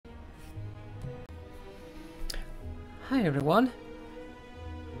Hi everyone.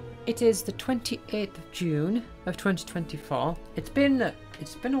 It is the 28th of June of 2024. It's been a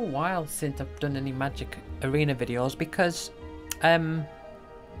while since I've done any Magic Arena videos because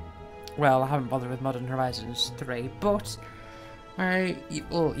well, I haven't bothered with Modern Horizons 3, but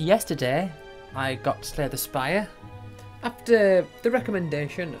yesterday I got to slay the Spire after the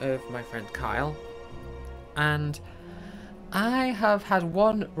recommendation of my friend Kyle, and I have had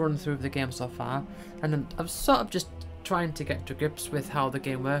one run through of the game so far, and I'm sort of just trying to get to grips with how the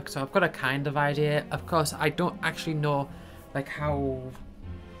game works. So I've got a kind of idea. Of course, I don't actually know I don't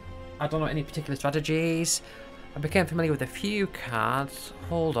know any particular strategies. I became familiar with a few cards.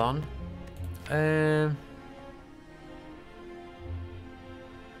 Hold on.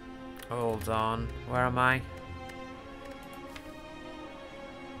 Hold on. Where am I?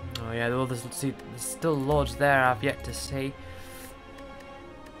 Oh yeah, there's still loads there I've yet to see.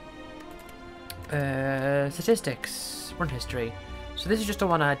 Statistics, run history. So this is just the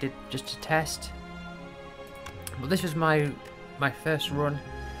one I did just to test. But this was my first run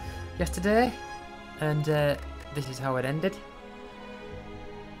yesterday, and this is how it ended.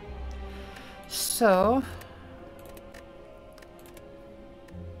 So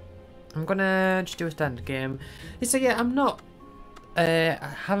I'm gonna just do a standard game. So yeah, I'm not. I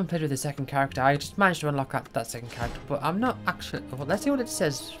haven't played with the second character. I just managed to unlock that second character, but I'm not actually. Well, let's see what it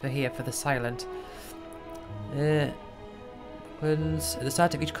says for here for the silent. At the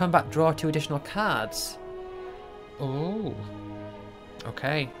start of each combat, draw 2 additional cards. Oh,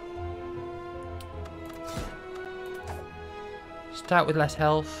 okay. Start with less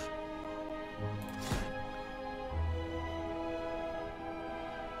health.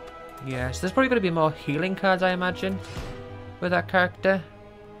 Yeah, so there's probably going to be more healing cards, I imagine, with that character.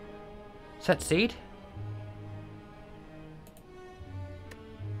 Set seed.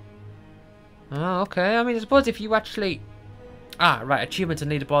 Oh, okay. I mean, I suppose if you actually... Ah, right. Achievements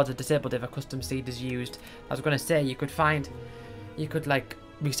and leaderboards are disabled if a custom seed is used. I was going to say, you could, like,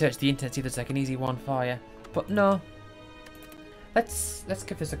 research the internet, see if there's, like, an easy one for you. But no. Let's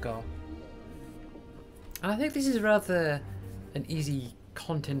give this a go. And I think this is rather an easy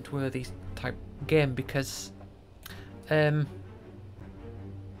content-worthy type game because...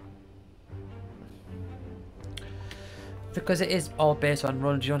 because it is all based on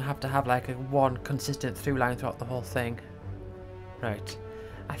runs, you don't have to have like a one consistent through line throughout the whole thing. Right.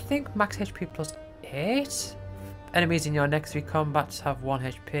 I think max HP plus 8? Enemies in your next 3 combats have 1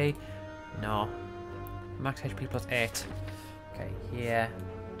 HP. No. Max HP plus 8. Okay, yeah.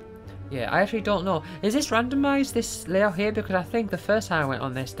 Yeah, I actually don't know. Is this randomised, this layout here? Because I think the first time I went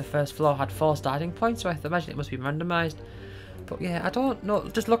on this, the first floor had 4 starting points, so I imagine it must be randomised. But yeah, I don't know.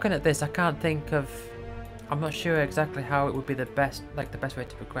 Just looking at this, I can't think of... I'm not sure exactly how it would be the best way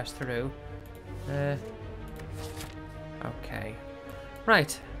to progress through. Okay.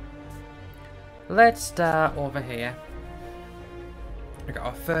 Right. Let's start over here. We got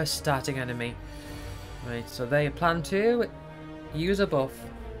our first starting enemy. Right, so they plan to use a buff.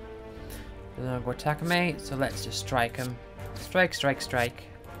 They're gonna go attack me, so let's just strike him. Strike, strike, strike.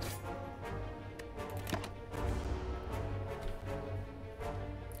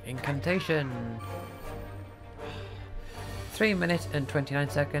 Incantation. 3 minutes and 29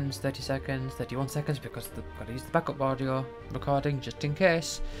 seconds, 30 seconds, 31 seconds because I've got to use the backup audio recording just in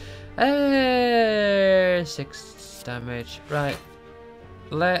case. 6 damage. Right.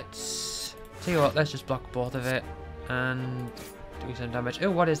 Let's tell you what, let's just block both of it and do some damage. Oh,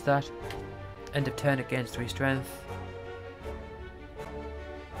 what is that? End of turn against 3 strength.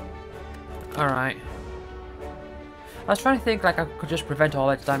 Alright. I was trying to think like I could just prevent all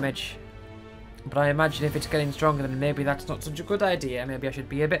its damage. But I imagine if it's getting stronger, then maybe that's not such a good idea. Maybe I should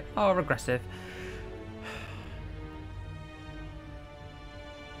be a bit more aggressive.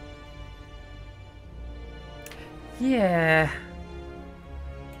 Yeah.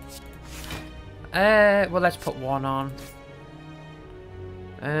 Well, let's put 1 on.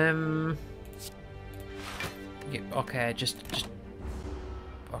 Yeah, okay, just...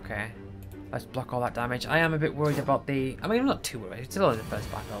 Okay. Let's block all that damage. I am a bit worried about the... I mean, I'm not too worried. It's still in the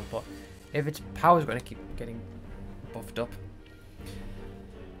first battle, but... if its power is going to keep getting buffed up.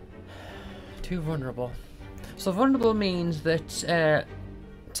 Too vulnerable. So vulnerable means that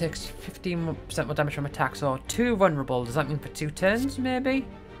takes 15% more damage from attack. So 2 vulnerable. Does that mean for 2 turns, maybe?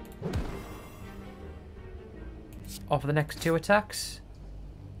 Or for the next 2 attacks?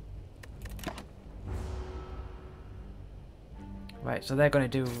 Right, so they're going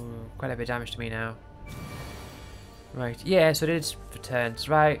to do quite a bit of damage to me now. Right, yeah, so it is for turns.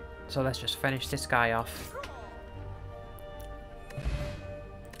 Right. So let's just finish this guy off.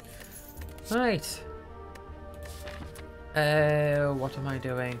 Right. What am I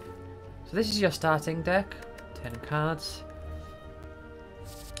doing? So this is your starting deck. 10 cards.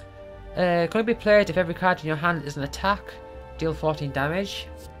 Can only be played if every card in your hand is an attack. Deal 14 damage.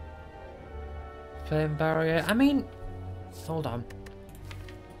 Flame barrier. I mean, hold on.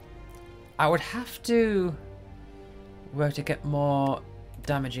 I would have to work to get more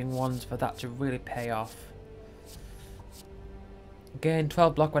damaging ones for that to really pay off. Gain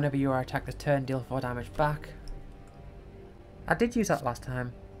 12 block whenever you are attacked this turn. Deal 4 damage back. I did use that last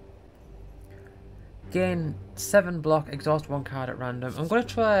time. Gain 7 block, exhaust 1 card at random. I'm going to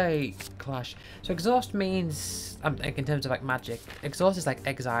try Clash. So exhaust means, I'm thinking in terms of like magic. Exhaust is like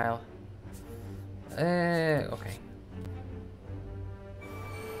exile. Okay.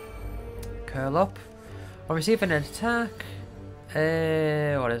 Curl up. On receiving an attack.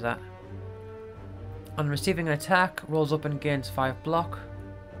 What is that? On receiving an attack, rolls up and gains 5 block.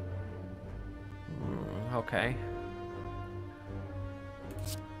 Okay.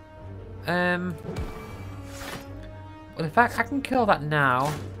 Well, in fact, I can kill that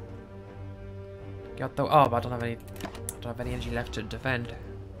now. Oh, but I don't have any energy left to defend.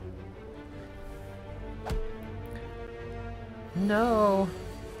 No.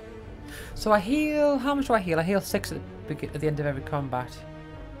 So I heal. How much do I heal? I heal 6 at the end of every combat.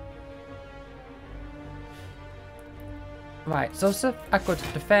 Right. So I could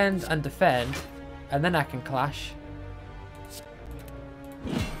defend, and then I can clash.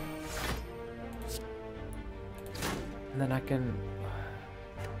 And then I can...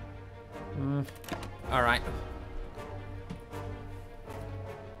 Alright.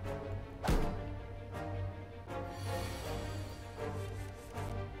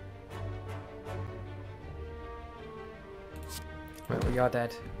 Wait, well, you're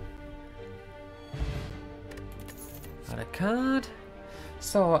dead. Add a card.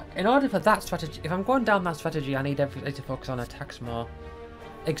 So, in order for that strategy, if I'm going down that strategy, I need everybody to focus on attacks more.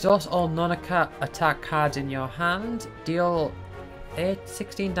 Exhaust all non-attack cards in your hand. Deal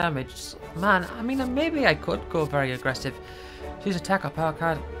 16 damage. Man, I mean, maybe I could go very aggressive. Choose attack or power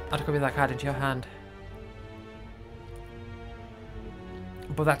card. Add a copy of that card into your hand.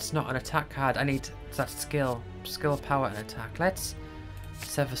 But that's not an attack card. I need that skill. Skill, power, and attack. Let's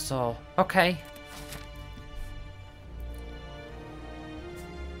sever soul. Okay.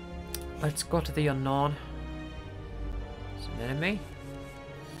 Let's go to the unknown. It's an enemy.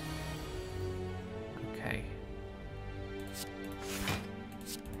 Okay.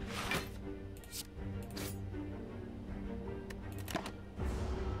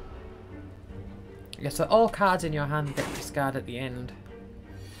 Yeah, so all cards in your hand get discarded at the end.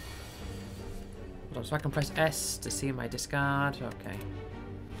 So I can press S to see my discard. Okay.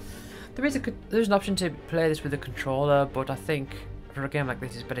 There's an option to play this with a controller, but I think for a game like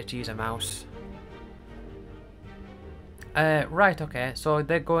this it's better to use a mouse. Right, okay. So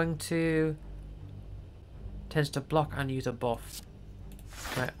they're going to... Tends to block and use a buff.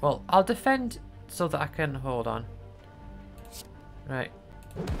 Right, well, I'll defend so that I can... Hold on. Right.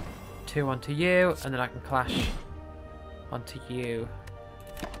 2 onto you, and then I can clash onto you.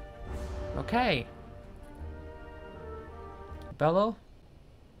 Okay. Bellow?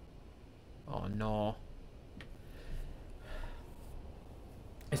 Oh no.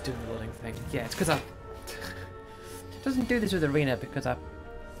 It's doing the loading thing. Yeah, it's because I... It doesn't do this with Arena because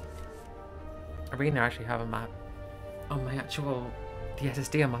Arena actually have a map on my actual the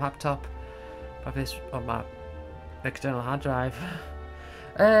SSD on my laptop. But this on my external hard drive.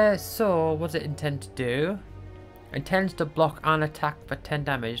 So what does it intend to do? It intends to block and attack for 10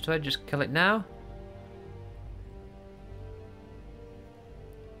 damage. Do I just kill it now?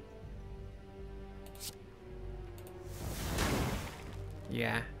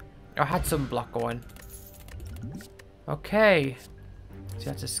 Yeah. I had some block going. Okay. So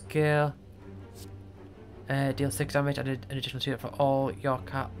that's a skill. Deal 6 damage and an additional suit for all your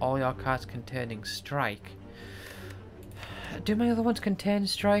cards containing strike. Do my other ones contain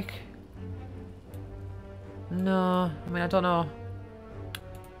strike? No, I mean I don't know.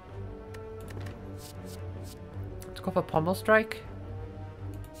 Let's go for pommel strike.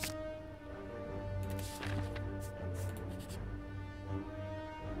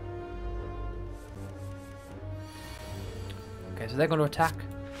 Okay, so they're going to attack,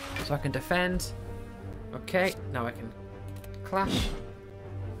 so I can defend. Okay, now I can clash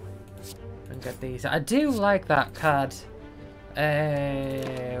and get these. I do like that card.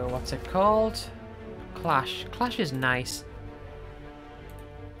 What's it called? Clash. Clash is nice,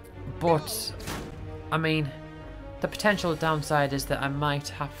 but I mean, the potential downside is that I might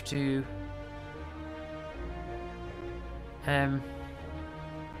have to.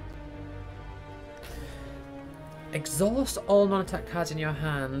 Exhaust all non-attack cards in your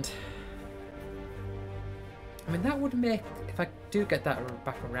hand. I mean, that would make, if I do get that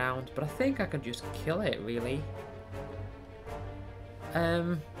back around, but I think I could just kill it, really.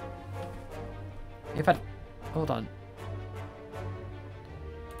 If I... Hold on.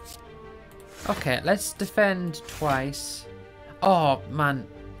 Okay, let's defend twice. Oh, man.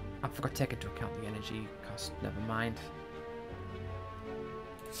 I forgot to take into account the energy cost. Never mind.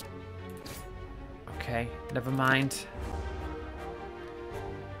 Okay, never mind.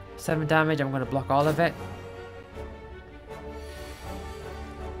 7 damage, I'm going to block all of it.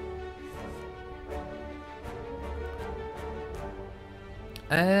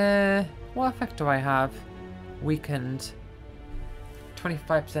 What effect do I have? Weakened.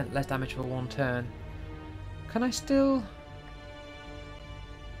 25% less damage for 1 turn. Can I still...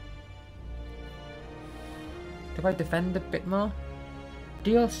 Do I defend a bit more?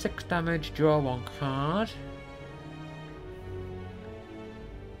 Deal 6 damage, draw 1 card.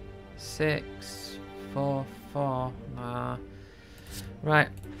 6, 4, 4. Nah. Right.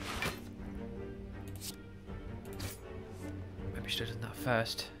 Maybe I should have done that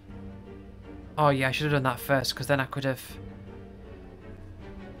first. Oh yeah, I should have done that first, because then I could have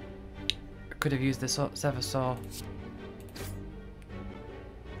used the Sever Saw.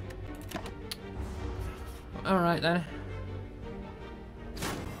 Alright then.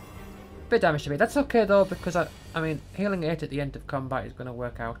 Bit damage to me. That's okay though, because I mean, healing 8 at the end of combat is going to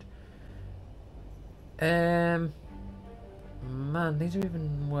work out. Man, these are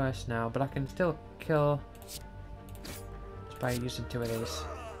even worse now, but I can still kill just by using 2 of these.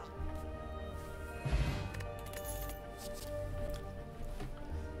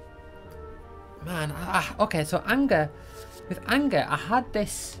 Man, okay, so anger. With anger, I had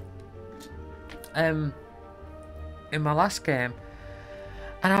this in my last game,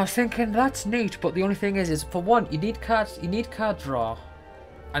 and I was thinking that's neat, but the only thing is for one, you need cards. You need card draw.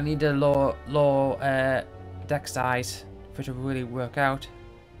 I need a low deck size for it to really work out.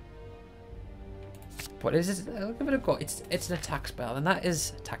 But I'll give it a go. It's an attack spell, and that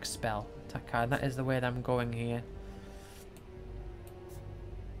is attack card. And that is the way that I'm going here.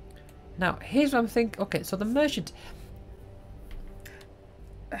 Now, here's what I'm thinking. Okay, so the merchant.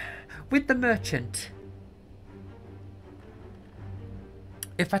 With the merchant,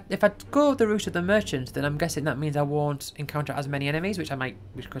 if I go the route of the merchant, then I'm guessing that means I won't encounter as many enemies, which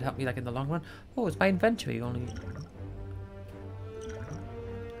could help me like in the long run. Oh, it's my inventory only.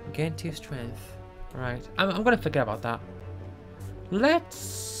 Gain 2 strength. Right, I'm gonna forget about that.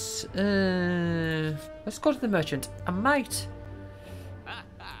 Let's go to the merchant. I might.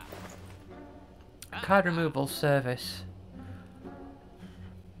 Card removal service.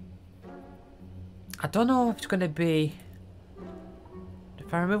 I don't know if it's going to be...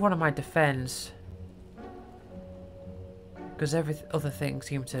 If I remove one of my defense, because every other thing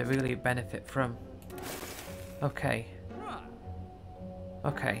seems to really benefit from... Okay.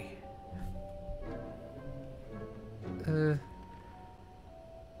 Okay.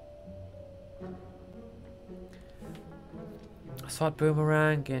 Sword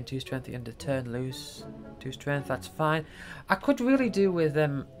boomerang, gain 2 strength at the end of turn, lose 2 strength, that's fine. I could really do with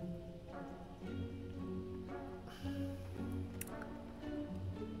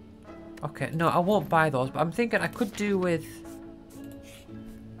okay, no, I won't buy those, but I'm thinking I could do with...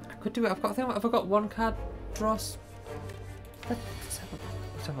 I've got 1 card draws. Let's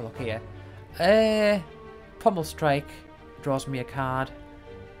have a look here. Pommel Strike draws me a card.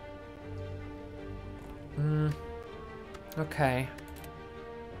 Okay.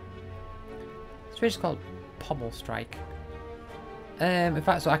 It's really called Pommel Strike. In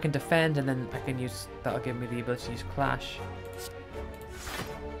fact, so I can defend, and then I can use... That'll give me the ability to use Clash.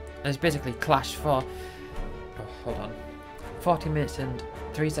 And it's basically Clash for... Oh, hold on. 40 minutes and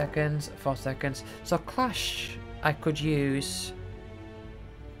 3 seconds, 4 seconds. So Clash, I could use...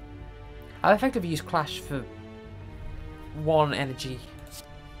 I'll effectively use Clash for 1 energy.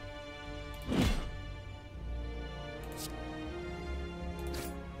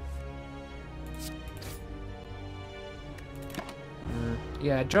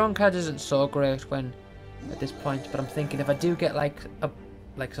 Yeah, drawing cards isn't so great when at this point, but I'm thinking if I do get like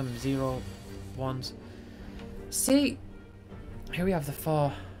some 0 ones. See, here we have the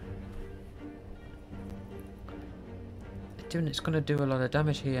 4. It's gonna do a lot of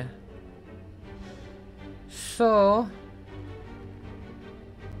damage here. So,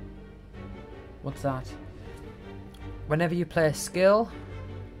 what's that? Whenever you play a skill,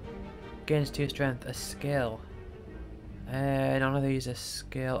 gains 2 strength. A skill. None of these are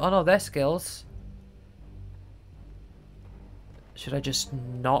skill. Oh no, they're skills. Should I just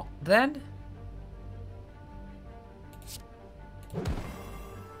not then?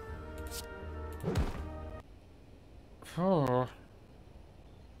 Oh.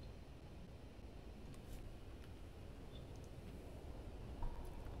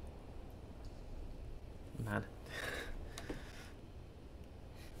 Man.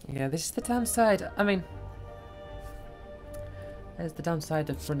 Yeah, this is the downside. I mean, there's the downside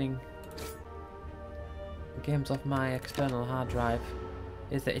of running games off my external hard drive,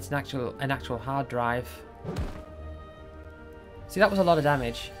 is that it's an actual hard drive. See, that was a lot of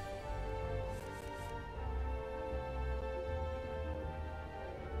damage.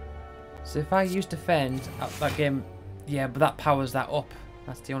 So if I use defend, that game, yeah, but that powers that up.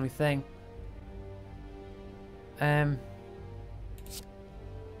 That's the only thing. It's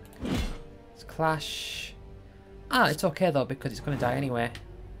clash. Ah, it's okay though because it's going to die anyway.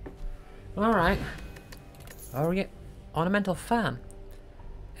 Alright. Ornamental fan.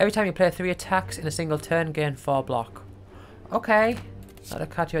 Every time you play 3 attacks in a single turn, gain 4 block. Okay. Add a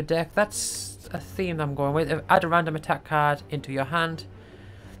card to your deck. That's a theme I'm going with. Add a random attack card into your hand.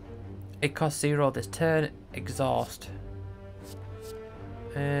 It costs 0 this turn. Exhaust.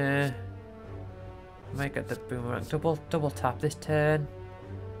 Might get the boomerang. Double tap this turn.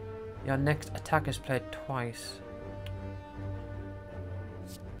 Your next attack is played twice.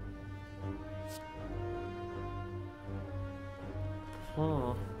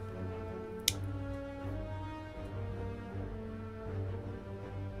 Hmm.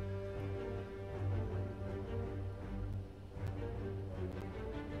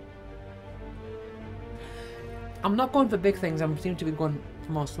 I'm not going for big things, I seem to be going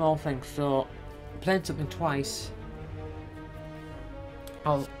for more small things, so playing something twice.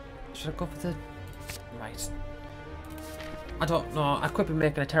 Should I go for the... Right. I don't know, I could be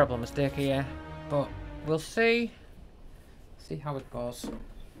making a terrible mistake here, but we'll see. See how it goes.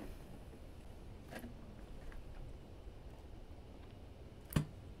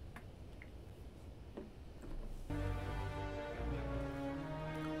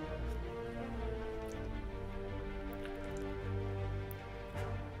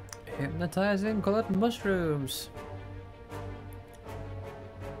 Hypnotizing colored mushrooms.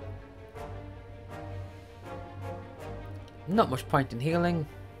 Not much point in healing.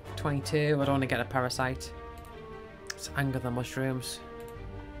 22, I don't want to get a parasite. Let's anger the mushrooms.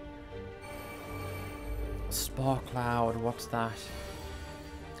 Spore cloud, what's that?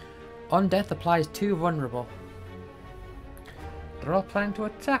 On death applies 2 vulnerable. They're all planning to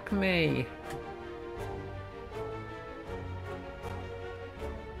attack me.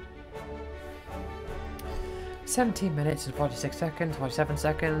 "17 minutes and 46 seconds, 47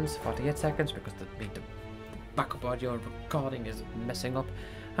 seconds, 48 seconds," because the backup audio recording is messing up.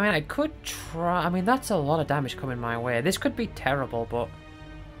 I mean, I could try. I mean, that's a lot of damage coming my way. This could be terrible, but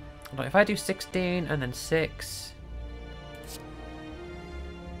if I do 16 and then 6.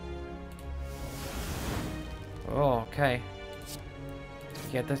 Oh, okay.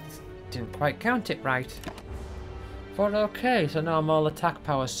 Yeah, that didn't quite count it right. But okay, so now I'm all attack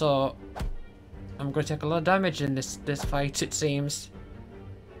power, so I'm going to take a lot of damage in this fight, it seems.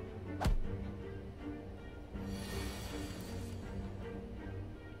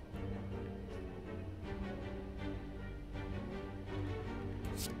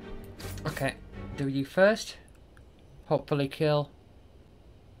 Okay, do you first. Hopefully kill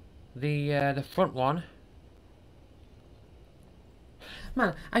the front one.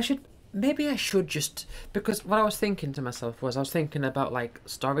 Man, maybe I should just, because what I was thinking to myself was I was thinking about like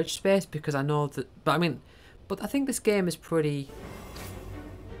storage space, because I know that, but I think this game is pretty.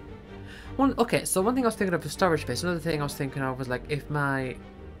 Okay, so one thing I was thinking of was storage space. Another thing I was thinking of was like if my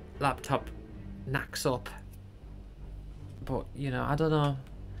laptop knacks up. But you know, I don't know.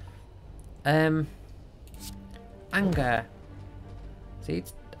 Anger. See,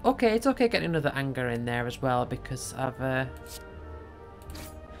 it's okay getting another anger in there as well, because I've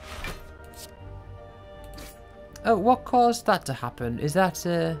Oh, what caused that to happen? Is that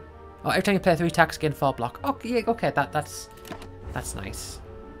oh, every time you play 3 attacks, gain 4 block. Okay, yeah, okay, that's nice.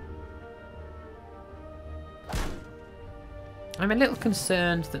 I'm a little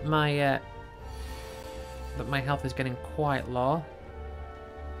concerned that my health is getting quite low.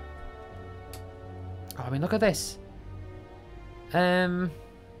 Oh, I mean, look at this.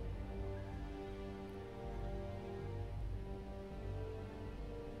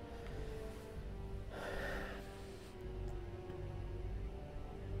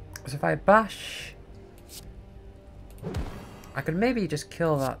 So if I bash, I could maybe just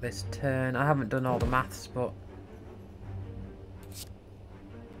kill that this turn. I haven't done all the maths, but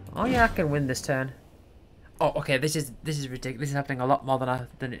oh yeah, I can win this turn. Oh, okay, this is ridiculous. This is happening a lot more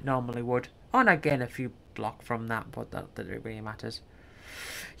than it normally would. Oh, and I gain a few block from that, but that really matters.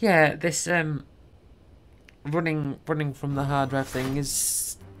 Yeah, this running from the hard drive thing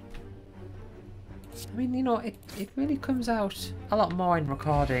is... I mean, you know, it really comes out a lot more in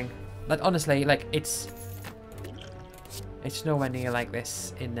recording. Like, honestly, like, it's nowhere near like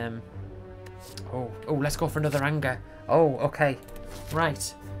this in, Oh, let's go for another anger. Oh, okay.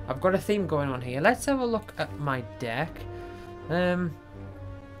 Right. I've got a theme going on here. Let's have a look at my deck. I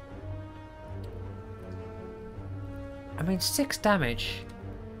mean, 6 damage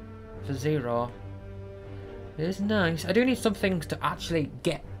for 0 is nice. I do need some things to actually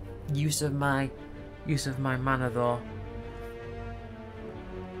get use of my mana though.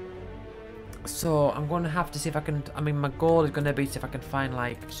 So I'm going to have to see if I can. I mean, my goal is going to be to see if I can find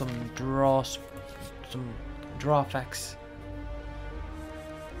like some draw effects.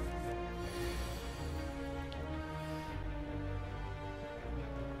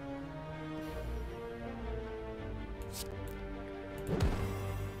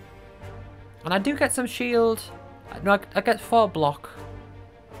 And I do get some shield. No, I get 4 block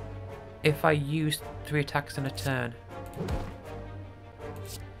if I use 3 attacks in a turn.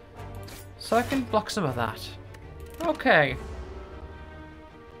 So I can block some of that. Okay.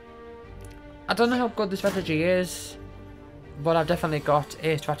 I don't know how good the strategy is, but I've definitely got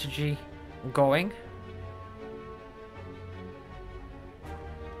a strategy going.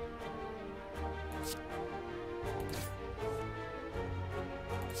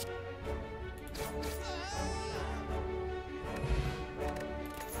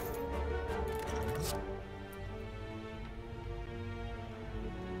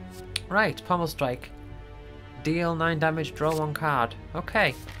 Right, Pommel Strike. Deal 9 damage, draw 1 card.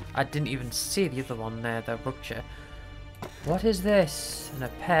 Okay. I didn't even see the other one there, the Rupture. What is this? And a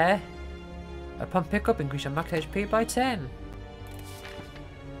pair. Upon pickup, increase your max HP by 10.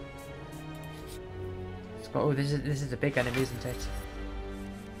 Let's go. Oh, this is a big enemy, isn't it?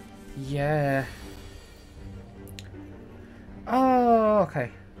 Yeah. Oh, okay.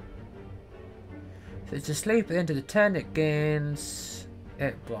 So it's asleep at the end of the turn, it gains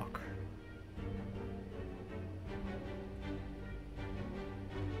 8 block.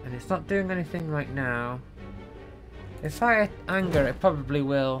 And it's not doing anything right now. If I anger, it probably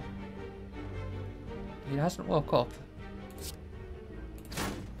will. It hasn't woke up.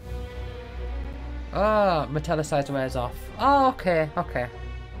 Oh, metallicized wears off. Oh, okay, okay.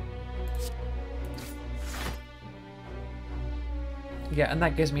 Yeah, and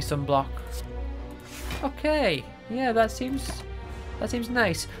that gives me some block. Okay, yeah, that seems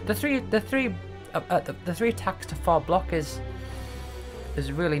nice. The three attacks to 4 block is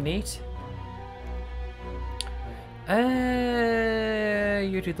really neat.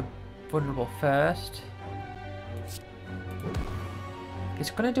 You do the vulnerable first. It's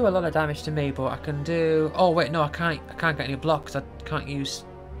gonna do a lot of damage to me, but I can do. Oh wait, no, I can't get any blocks. I can't use.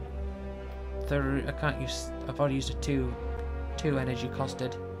 I've already used a two energy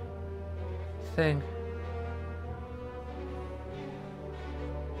costed thing.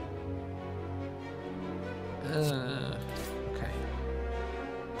 Okay.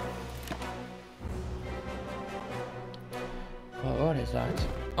 What is that?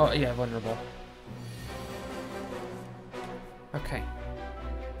 Oh yeah, vulnerable. Okay.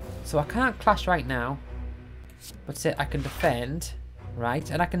 So I can't clash right now, but say I can defend, right?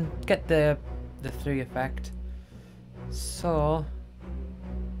 And I can get the 3 effect. So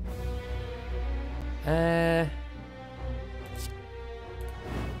we'll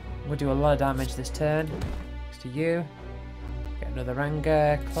do a lot of damage this turn. Next to you. Get another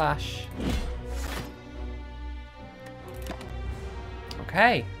anger, clash.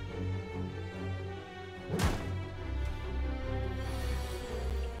 Okay.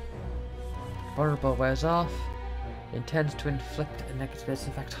 Vulnerable wears off. Intends to inflict a negative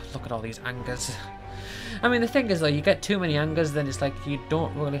effect. Look at all these angers. I mean, the thing is, though, you get too many angers, then it's like you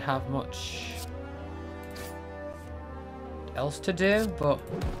don't really have much else to do. But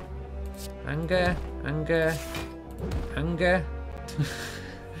anger.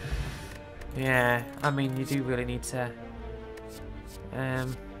 Yeah, I mean, you do really need to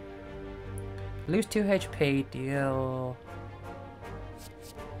lose 2 HP, deal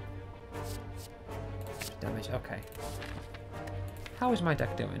damage. Okay. How is my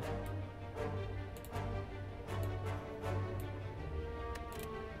deck doing?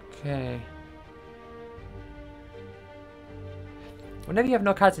 Okay. Whenever you have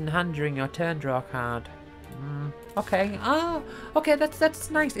no cards in hand during your turn, draw a card. Okay. Ah, okay. That's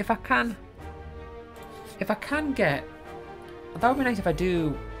nice. If I can get, that would be nice if I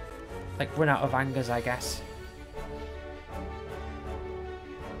do, like, run out of angers, I guess.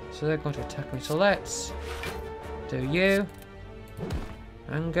 So they're going to attack me. So let's do you.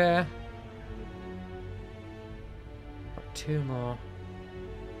 Anger. Got 2 more.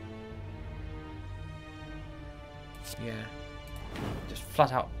 Yeah. Just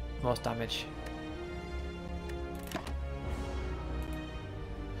flat out most damage.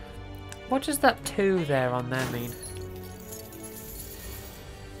 What does that 2 there on there mean?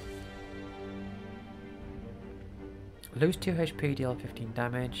 Lose 2 HP, deal 15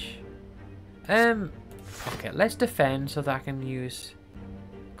 damage. Okay, let's defend so that I can use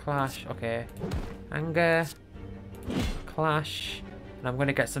Clash. Okay. Anger. Clash. And I'm going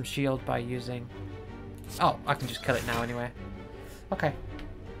to get some shield by using... Oh, I can just kill it now anyway. Okay.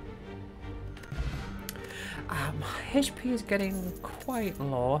 HP is getting quite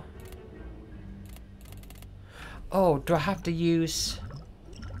low. Oh, do I have to use...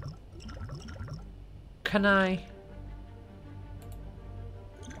 Can I...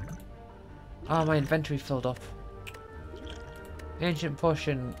 Oh, my inventory filled up. Ancient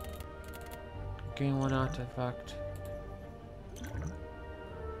potion. Gain 1 artifact.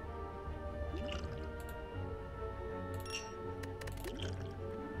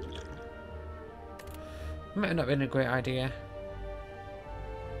 Might not have been a great idea.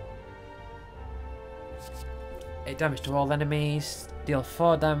 8 damage to all enemies. Deal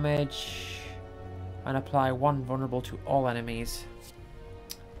 4 damage. And apply 1 vulnerable to all enemies.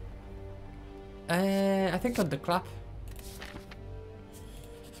 I think on the clap.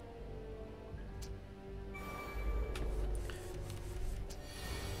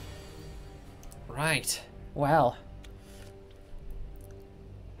 Right. Well.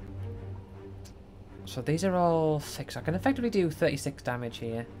 So these are all 6. I can effectively do 36 damage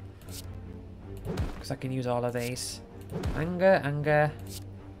here. Because I can use all of these. Anger, anger.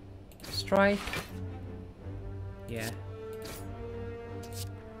 Strike. Yeah.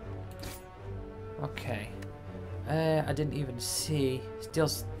 Okay. I didn't even see.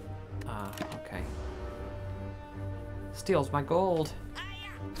 Steals. Ah, okay. Steals my gold.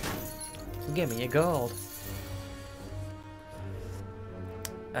 Give me your gold.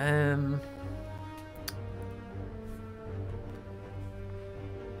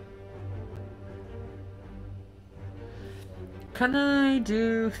 Can I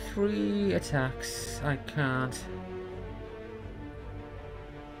do 3 attacks? I can't.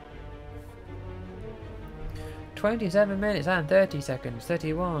 27 minutes and 30 seconds.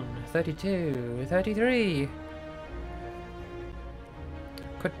 31, 32, 33.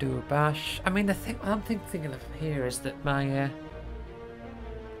 Could do a bash. I mean, the thing I'm thinking of here is that my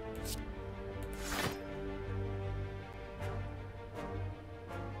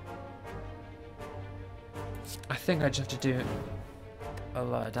I think I just have to do a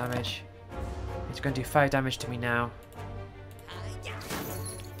lot of damage. It's going to do 5 damage to me now.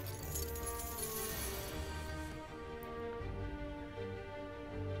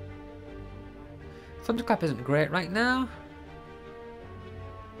 Thunderclap isn't great right now.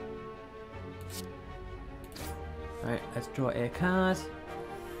 Right, let's draw a card.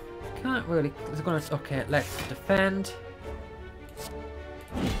 Can't really. It's gonna. Okay, let's defend.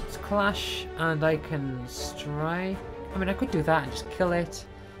 Let's clash, and I can strike. I mean, I could do that and just kill it.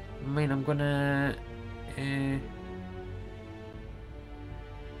 I mean, I'm gonna. I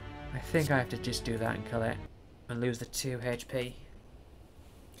think I have to just do that and kill it, and lose the 2 HP.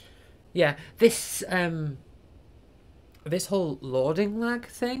 Yeah, this this whole loading lag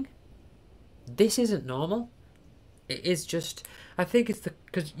thing. This isn't normal. It is just. I think it's the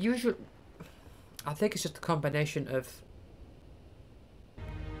I think it's just the combination of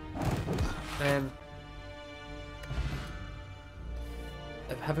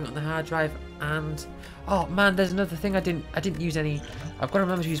having it on the hard drive and oh man, there's another thing I didn't use any. I've got to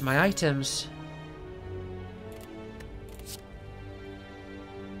remember to use my items.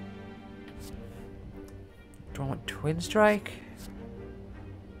 Do I want Twin Strike?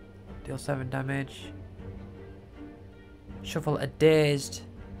 Deal 7 damage. Shuffle a dazed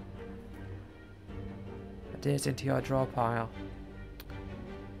into your draw pile.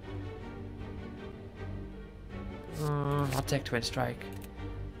 I'll take Twin Strike.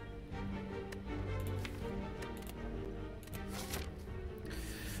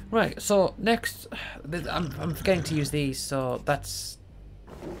 Right, so next, I'm forgetting to use these, so that's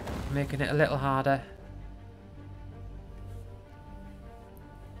making it a little harder.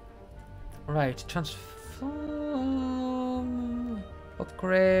 Right, transform,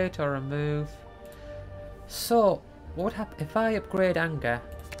 upgrade or remove. So, what would happen if I upgrade Anger?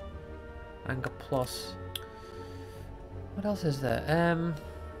 Anger Plus. What else is there?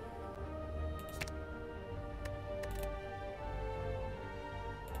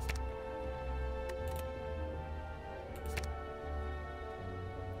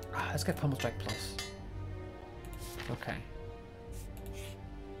 Let's get Pummel Strike Plus. Okay.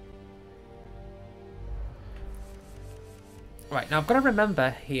 Right, now I've got to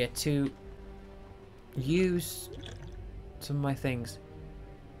remember here to use some of my things.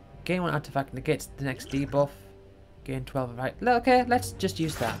 Gain 1 artifact negates the next debuff. Gain 12, right. Okay, let's just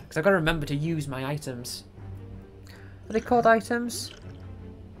use that. Because I've got to remember to use my items. Are they called items?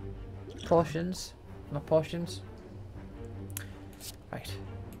 Potions. Not potions. Right.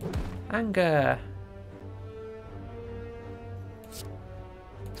 Anger.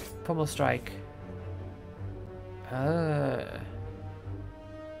 Pummel Strike.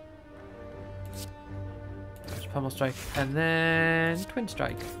 Pummel Strike. And then Twin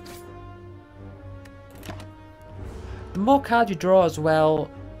Strike. The more cards you draw as well,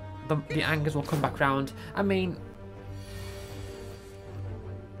 the angers will come back round. I mean...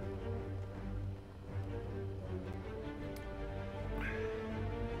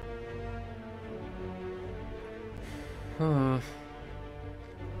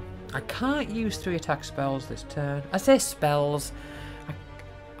 I can't use 3 attack spells this turn. I say spells.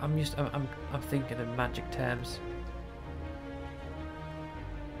 I'm thinking in magic terms.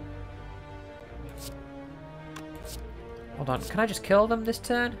 Hold on, can I just kill them this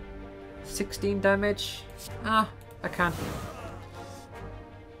turn? 16 damage. Ah, I can.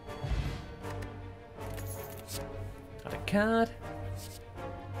 Got a card.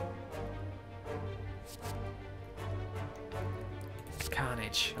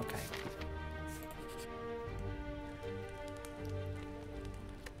 Carnage, okay.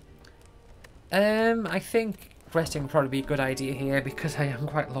 I think resting would probably be a good idea here because I am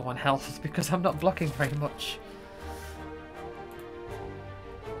quite low on health because I'm not blocking very much.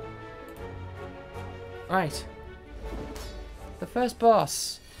 Right. The first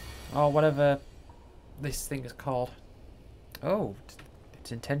boss. Or whatever this thing is called. Oh,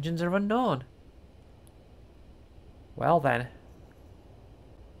 its intentions are unknown. Well then.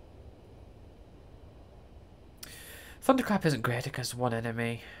 Thunderclap isn't great against one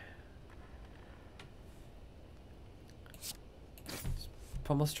enemy.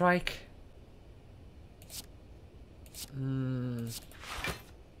 Pummel Strike.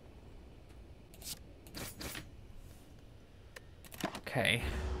 Okay.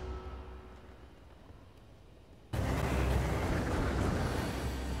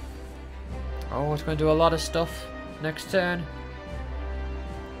 Oh, it's going to do a lot of stuff next turn.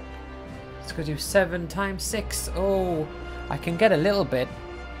 It's going to do 7 times 6. Oh, I can get a little bit.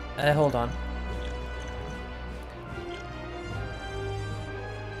 Hold on.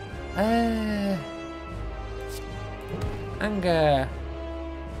 Anger.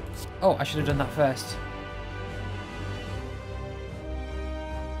 Oh, I should have done that first.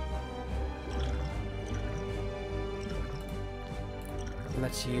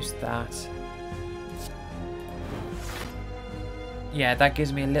 Let's use that. Yeah, that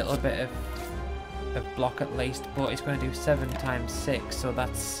gives me a little bit of block at least, but it's going to do 7 times 6, so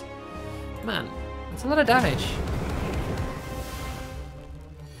that's... Man, that's a lot of damage.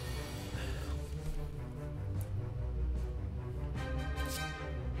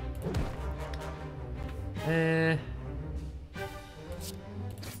 Yeah,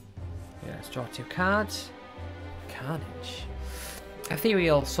 let's draw 2 cards. Carnage.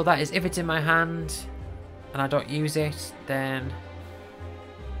 Ethereal, so that is if it's in my hand and I don't use it, then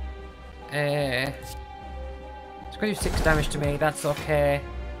it's going to do 6 damage to me. That's okay.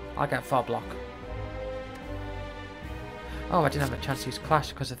 I'll get 4 block. Oh, I didn't have a chance to use Clash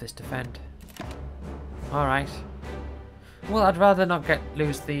because of this defend. Alright. Well, I'd rather not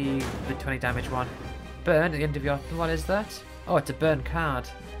lose the 20 damage one. Burn at the end of your... What is that? Oh, it's a burn card.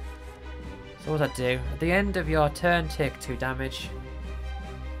 So what does that do? At the end of your turn, take 2 damage.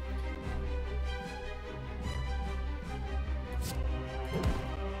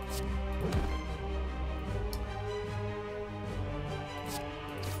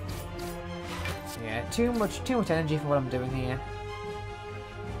 Yeah, too much energy for what I'm doing here.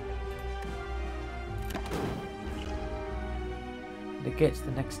 Negates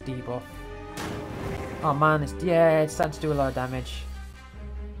the next debuff. Oh man, it's starting to do a lot of damage.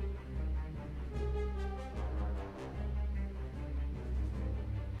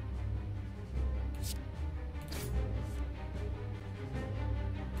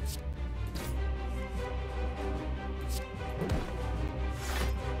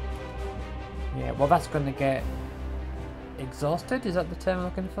 Yeah, well that's going to get exhausted, is that the term I'm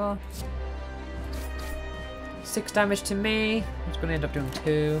looking for? 6 damage to me, it's going to end up doing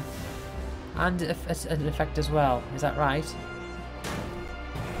 2. And an effect as well, is that right?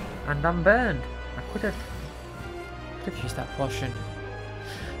 And I'm burned. I could have used that potion.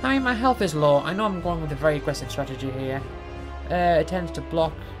 I mean, my health is low. I know I'm going with a very aggressive strategy here. It tends to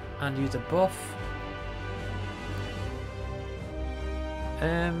block and use a buff.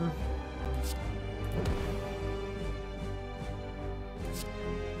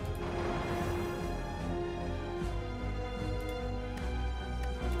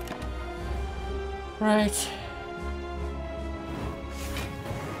 Right.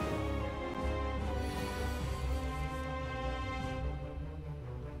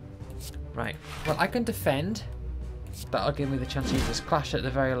 Right. Well, I can defend. That'll give me the chance to use this clash at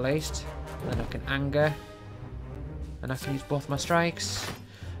the very least. Then I can anger. And I can use both my strikes.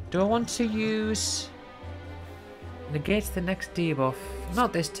 Do I want to use... Negates the next debuff.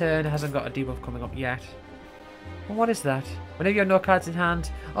 Not this turn, it hasn't got a debuff coming up yet. Well, what is that? Whenever you have no cards in hand...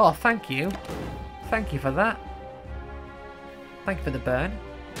 Oh, thank you. Thank you for that. Thank you for the burn.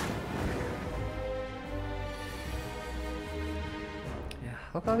 Yeah,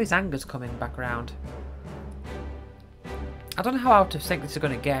 look at all these angers coming back around. I don't know how out of sync this is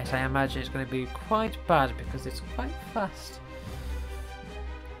going to get. I imagine it's going to be quite bad because it's quite fast.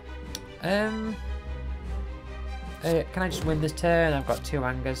 Can I just win this turn? I've got 2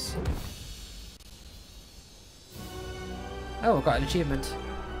 angers. Oh, I've got an achievement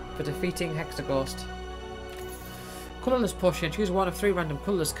for defeating Hexaghost. Colourless potion. Choose one of 3 random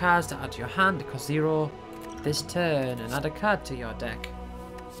colourless cards to add to your hand. It costs 0 this turn and add a card to your deck.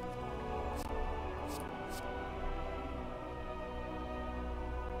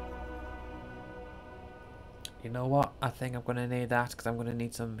 You know what? I think I'm going to need that because I'm going to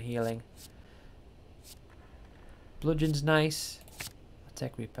need some healing. Bludgeon's nice. I'll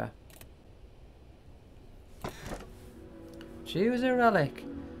take Reaper. Choose a relic.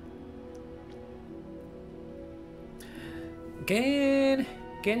 Gain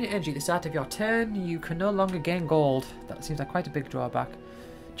energy at the start of your turn. You can no longer gain gold. That seems like quite a big drawback.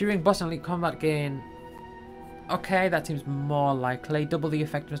 During boss and elite combat gain. Okay, that seems more likely. Double the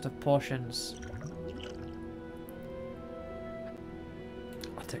effectiveness of potions.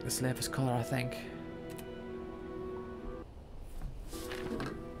 I'll take the Slaver's Collar, I think.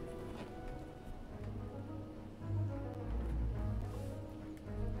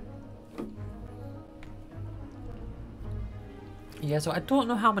 Yeah, so I don't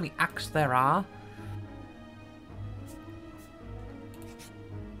know how many acts there are.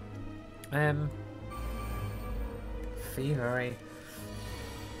 Thievery.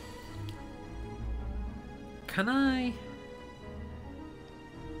 Can I?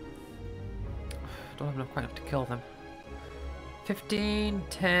 Don't have enough quite enough to kill them. 15,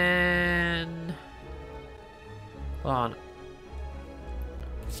 10. Hold on.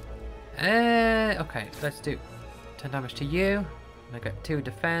 Okay, let's do 10 damage to you. I get 2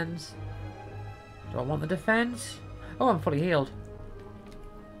 defense. Do I want the defense? Oh, I'm fully healed.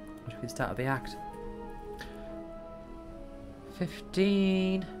 Which will be the start of the act.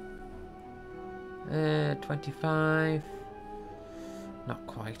 15. 25. Not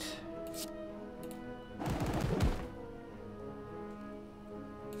quite.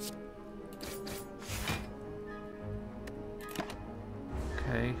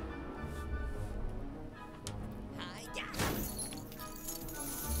 Okay.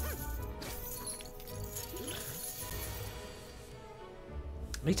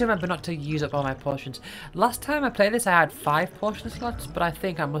 I need to remember not to use up all my potions. Last time I played this I had 5 potion slots, but I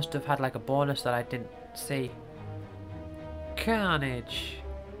think I must have had like a bonus that I didn't see. Carnage.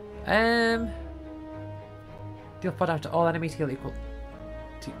 Deal 4 damage to all enemies, heal equal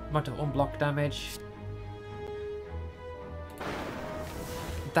to amount of unblocked damage.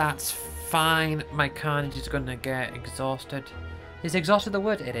 That's fine. My carnage is gonna get exhausted. Is exhausted the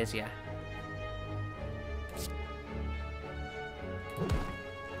word? It is, yeah.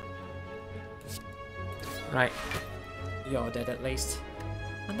 Right, you're dead at least.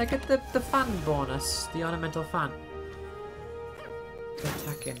 And I get the fan bonus, the ornamental fan. For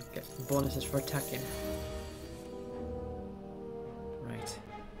attacking, get bonuses for attacking. Right.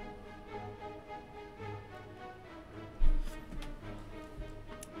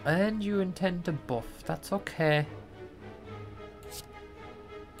 And you intend to buff, that's okay.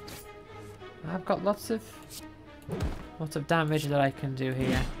 I've got lots of damage that I can do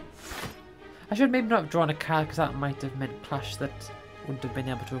here. I should maybe not have drawn a card because that might have meant clash that wouldn't have been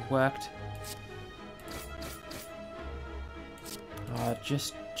able to have worked. Oh,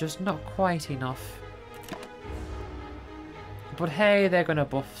 just not quite enough. But hey, they're gonna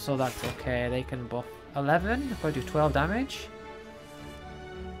buff, so that's okay. They can buff 11. If I do 12 damage.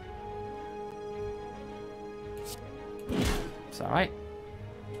 It's alright.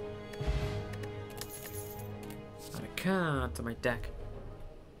 Add a card to my deck.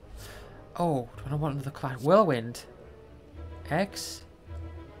 Oh, do I want another clash? Whirlwind. X.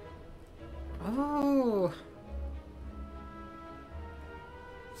 Oh.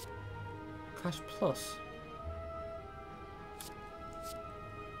 Clash Plus.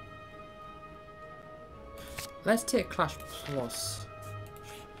 Let's take Clash Plus.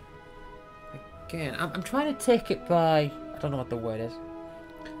 Again, I'm trying to take it by... I don't know what the word is.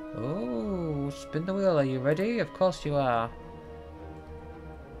 Oh, spin the wheel. Are you ready? Of course you are.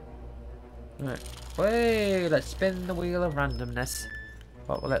 Right. Wait, let's spin the wheel of randomness.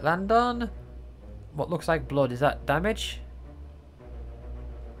 What will it land on? What looks like blood. Is that damage?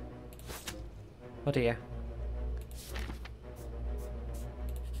 Oh dear.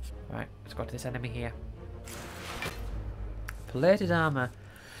 Right, let's go to this enemy here. Plated armor.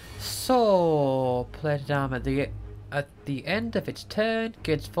 So, plated armor. At the end of its turn,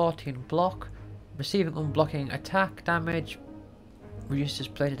 gains 14 block. Receiving unblocking attack damage. Reduces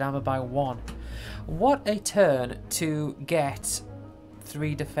plated armor by 1. What a turn to get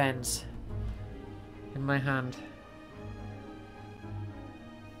 3 defense in my hand.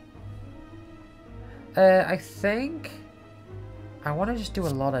 I think I want to just do a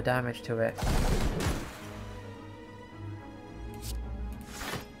lot of damage to it.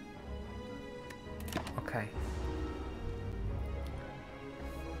 Okay.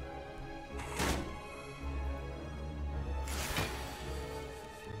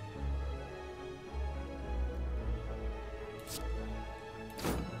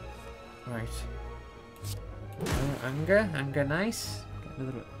 Right. Anger, nice. Get a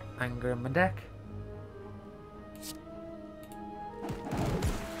little anger in my deck.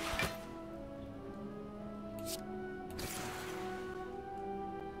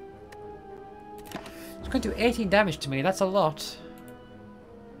 It's going to do 18 damage to me, that's a lot.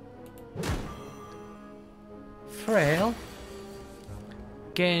 Frail.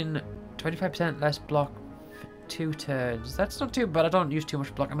 Gain 25% less block for 2 turns. That's not too bad, I don't use too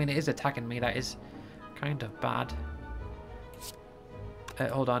much block. I mean, it is attacking me, that is kind of bad.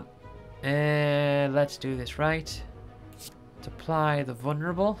 Hold on. Let's do this right. Apply the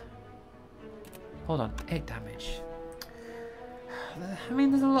vulnerable. Hold on, 8 damage. I mean,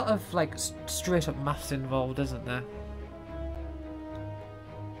 there's a lot of like straight up maths involved, isn't there?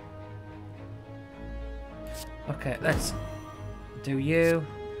 Okay, let's do you.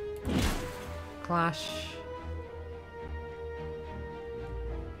 Clash.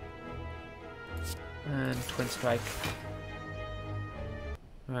 And Twin Strike.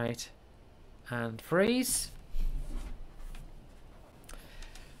 Right. And freeze.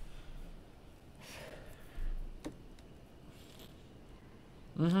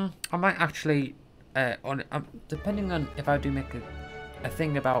 I might actually, depending on if I do make a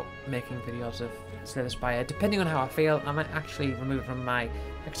thing about making videos of Slay the Spire, depending on how I feel, I might actually remove it from my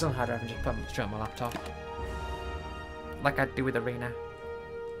external hard drive and just put it straight on my laptop. Like I do with Arena.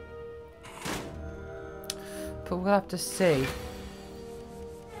 But we'll have to see.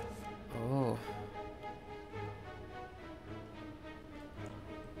 Oh.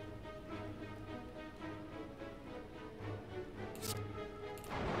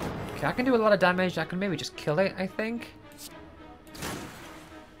 Okay, I can do a lot of damage. I can maybe just kill it, I think.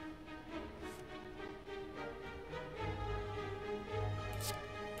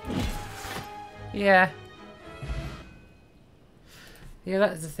 Yeah. Yeah,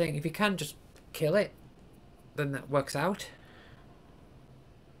 that's the thing. If you can just kill it, then that works out.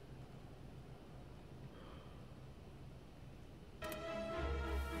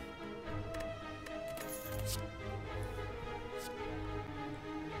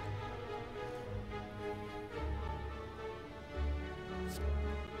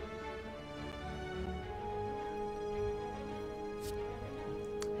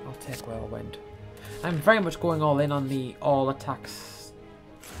 I'll take Whirlwind. I'm very much going all in on the all attacks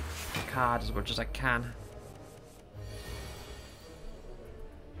card as much as I can.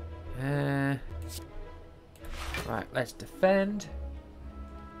 Right, let's defend.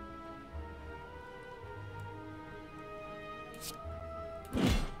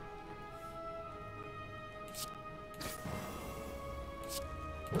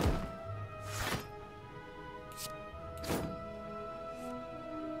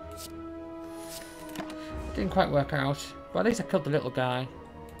 Didn't quite work out, but at least I killed the little guy.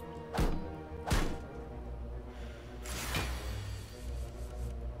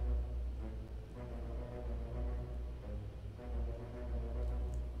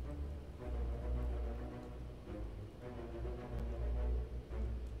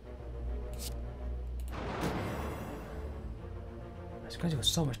 It's going to do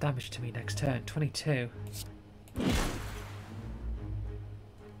so much damage to me next turn. 22.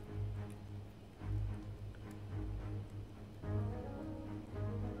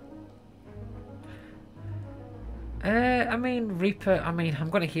 I mean, Reaper, I mean, I'm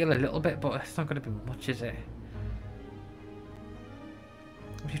going to heal a little bit, but it's not going to be much, is it?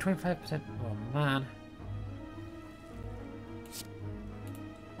 25%. Oh, man.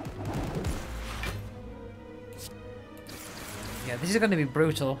 Yeah, this is going to be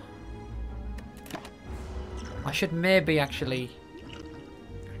brutal. I should maybe actually...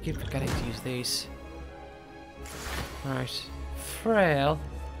 I keep forgetting to use these. Right. Frail.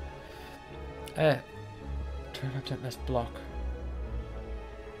 25% less block.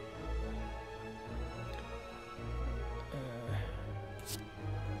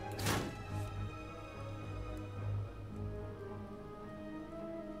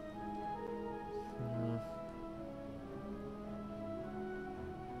 Hmm.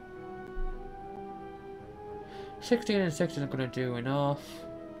 16 and 6 isn't going to do enough.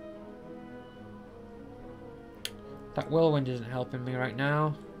 That whirlwind isn't helping me right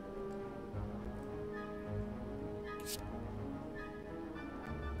now.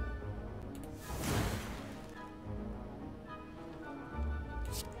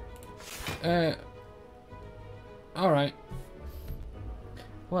 Alright.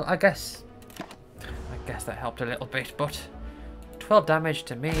 Well, I guess that helped a little bit, but 12 damage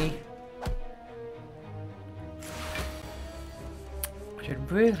to me. I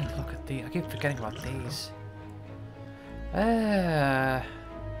should really look at these. I keep forgetting about these.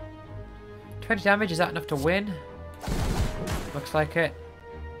 20 damage, is that enough to win? Looks like it.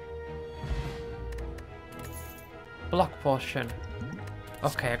 Block potion.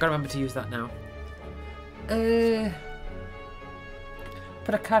 Okay, I gotta remember to use that now.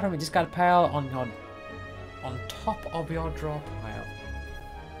 Put a card from your discard pile on top of your draw pile.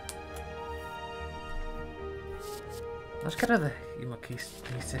 Let's get another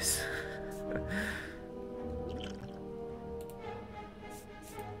hemokinesis.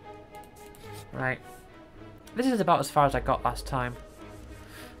 Right. This is about as far as I got last time.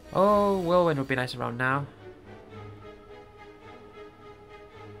 Oh, whirlwind would be nice around now.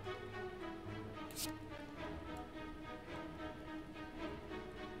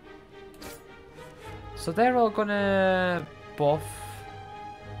 So they're all gonna buff.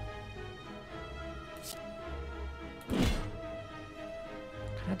 Can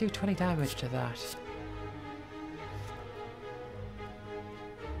I do 20 damage to that?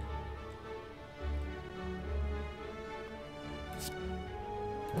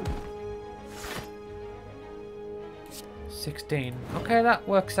 $16. Okay, that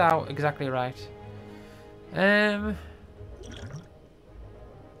works out exactly right.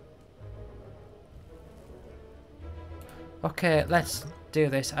 Okay, let's do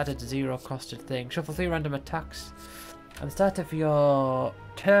this. Added 0 costed thing. Shuffle 3 random attacks. At the start of your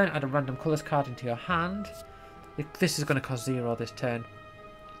turn, add a random colours card into your hand. This is going to cost 0 this turn.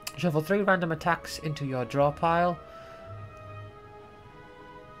 Shuffle 3 random attacks into your draw pile.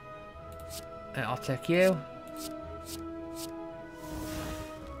 I'll take you.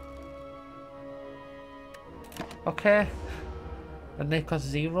 Okay. And they cost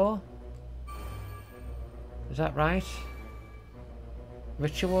 0. Is that right?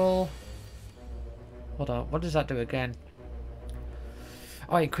 Ritual. Hold on. What does that do again?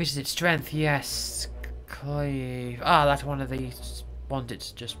 Oh, it increases its strength. Yes. Cleave. Ah, that's one of these ones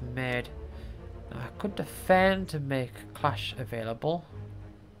it's just made. Now, I could defend to make Clash available.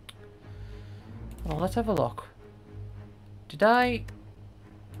 Oh, let's have a look. Did I...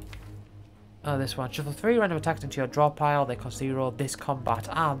 Oh, this one. Shuffle 3 random attacks into your draw pile. They cost 0. This combat.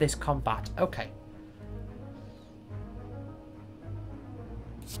 Ah, this combat. Okay.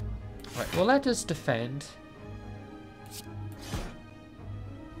 Right, well, let us defend. So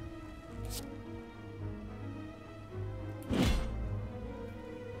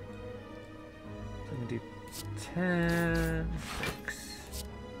I'm going to do 10, 6.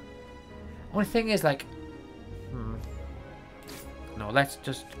 Only thing is, like... No, let's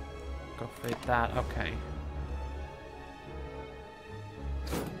just go for that. Okay.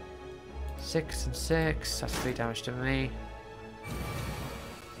 6 and 6. That's 3 damage to me.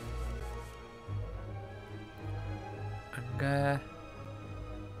 And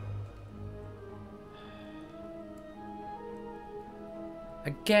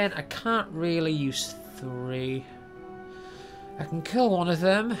again, I can't really use 3. I can kill one of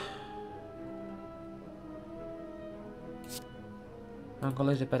them. I'm gonna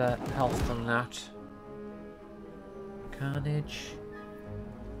lose a bit of health from that. Carnage.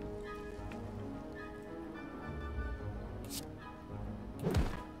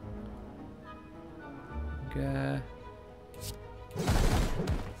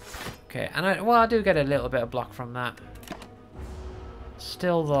 Okay, and I do get a little bit of block from that.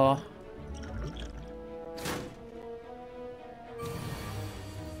 Still though.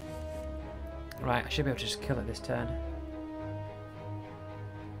 Right, I should be able to just kill it this turn.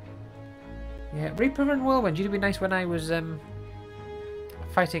 Yeah, Reaper and Whirlwind. You'd be nice when I was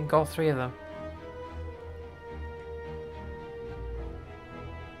fighting all three of them.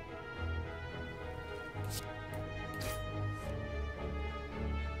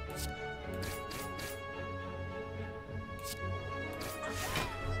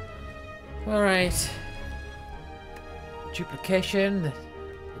 Alright. Duplication.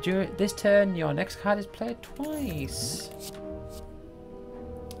 During this turn, your next card is played twice.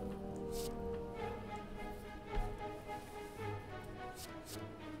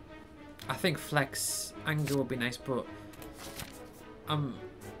 I think Flex Anger would be nice, but I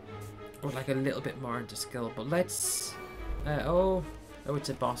would like a little bit more into skill. But let's... oh, it's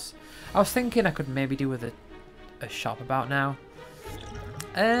a boss. I was thinking I could maybe do with a shop about now.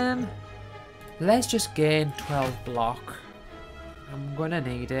 Let's just gain 12 block. I'm gonna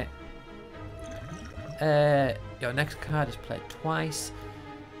need it. Your next card is played twice.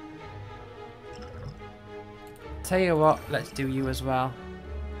 Tell you what, let's do you as well.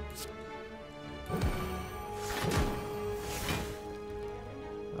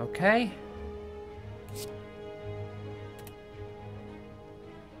 Okay.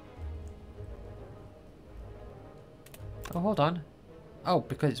 Oh, hold on. Oh,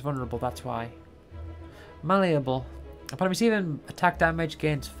 because it's vulnerable, that's why. Malleable. Upon receiving attack damage,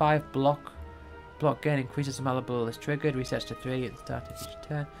 gains 5 block. Block gain increases the malleable is triggered. Resets to 3 at the start of each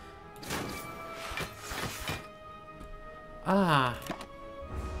turn. Ah.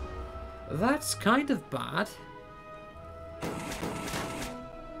 That's kind of bad.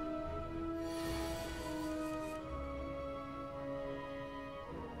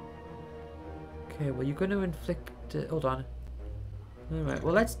 Okay, well you're going to inflict... hold on. Alright,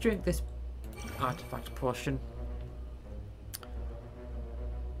 well let's drink this artifact potion.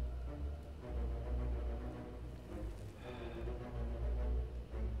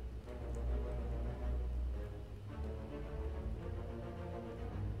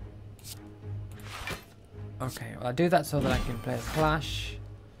 Okay, well I'll do that so that I can play the Clash.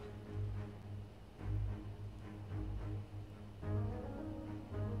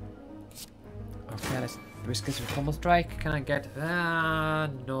 Okay, let's risk this with Pummel Strike. Can I get... ah,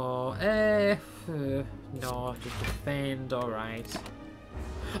 no. No, just defend, alright.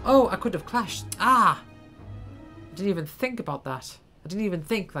 Oh, I could have clashed. Ah! I didn't even think about that. I didn't even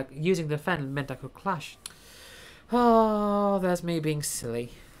think, like, using the defend meant I could clash. Oh, there's me being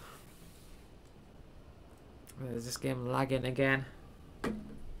silly. Is this game lagging again?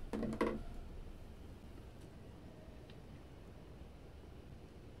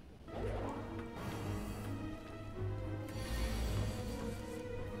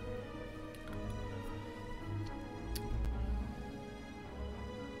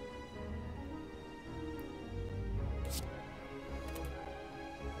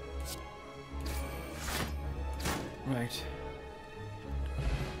 Right.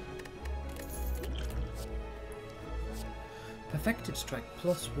 Perfected Strike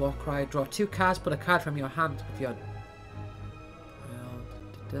plus Warcry. Draw 2 cards, put a card from your hand with your...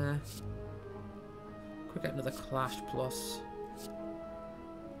 well, could get another Clash plus.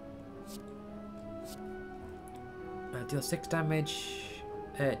 Deal 6 damage.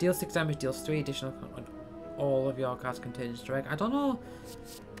 Deal 6 damage, deals 3 additional on all of your cards containing strike. I don't know.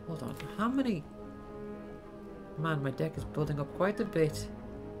 Hold on. How many... man, my deck is building up quite a bit.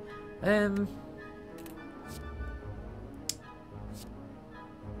 I'm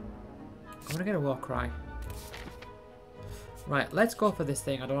gonna get a Warcry. Right, let's go for this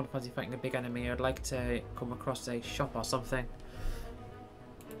thing. I don't want to fancy fighting a big enemy. I'd like to come across a shop or something.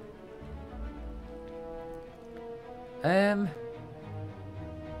 Let's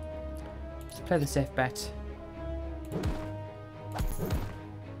play the safe bet.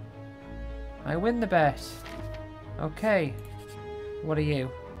 I win the bet. Okay. What are you?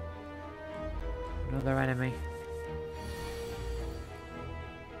 Another enemy.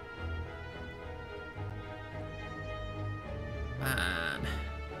 Man.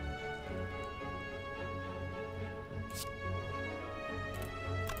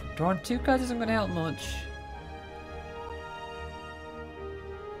 Drawing 2 cards isn't going to help much.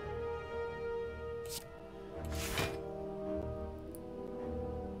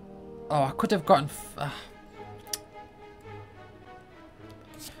 Oh, I could have gotten...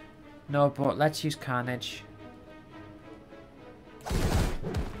 no, but let's use Carnage.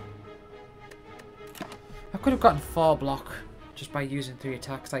 I could have gotten 4 block just by using 3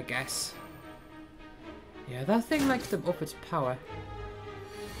 attacks, I guess. Yeah, that thing likes to up its power.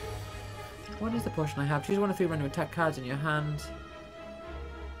 What is the potion I have? Choose 1 of 3 random attack cards in your hand.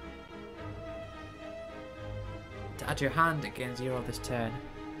 to add to your hand, it gains 0 this turn.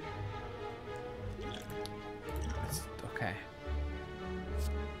 Okay.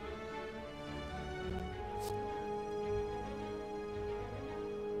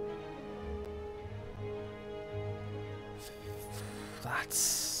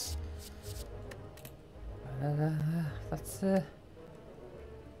 That's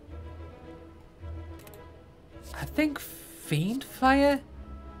I think Fiend Fire,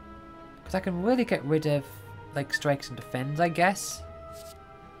 because I can really get rid of like strikes and defends, I guess.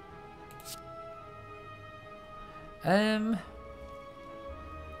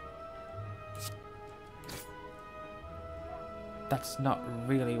 That's not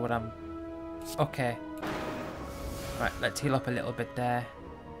really what I'm... Okay. Right, let's heal up a little bit there.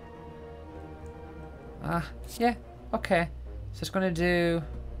 Yeah, okay. So it's going to do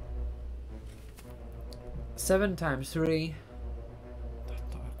 7 times 3. That's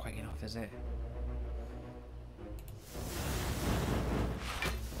not quite enough, is it?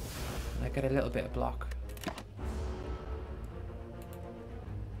 I get a little bit of block.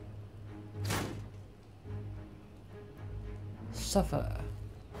 Suffer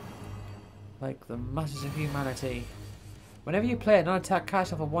like the masses of humanity. Whenever you play an attack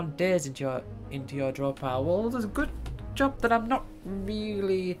cast off of 1 days into your draw pile, well, there's a good job that I'm not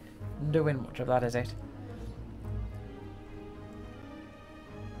really doing much of that, is it?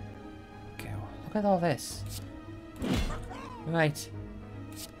 Okay, well, look at all this. Right.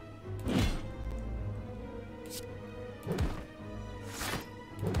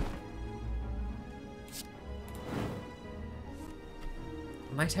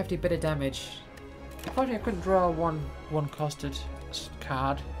 Nice hefty bit of damage. Unfortunately, I couldn't draw one costed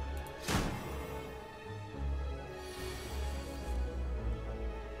card.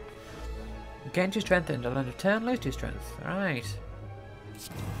 Gain 2 strength and at the end of turn, lose 2 strength. Right.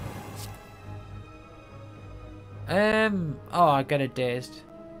 Oh, I get it dazed.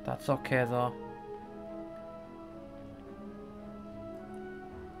 That's okay though.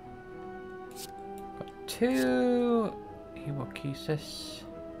 Got 2 hemokisis.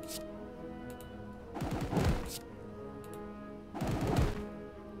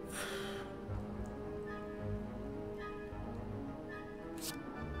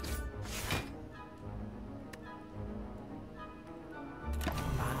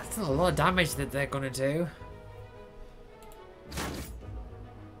 That's a lot of damage that they're gonna do.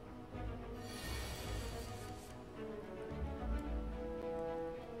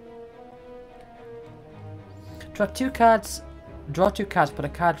 Draw 2 cards. Draw 2 cards. Put a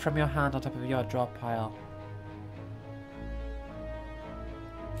card from your hand on top of your draw pile.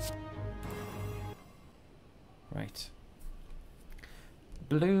 Right.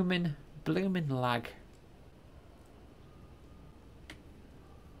 Bloomin' lag.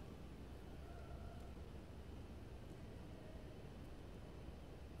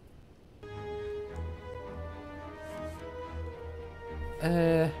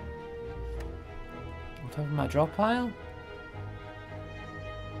 On top of my draw pile?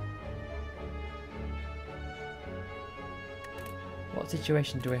 What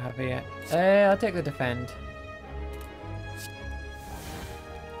situation do we have here? I'll take the defend.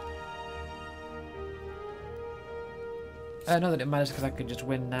 Not that it matters because I could just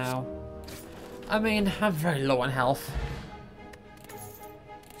win now. I mean, I'm very low on health.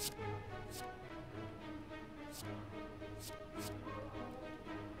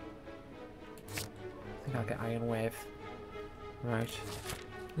 I think I'll get Iron Wave. Right.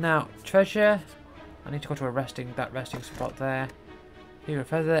 Now, treasure. I need to go to that resting spot there. Here,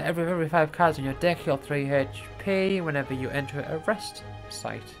 further, every 5 cards on your deck, heal 3 HP whenever you enter a rest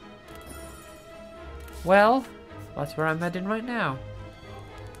site. Well, that's where I'm heading right now.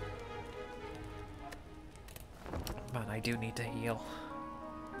 Man, I do need to heal.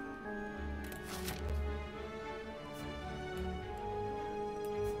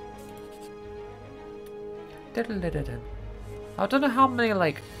 I don't know how many,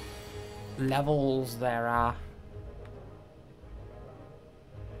 like, levels there are.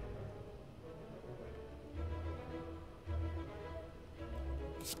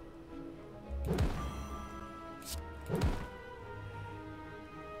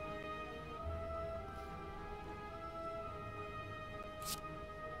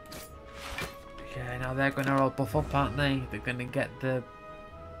 Yeah, now they're going to all buff up, aren't they? They're going to get the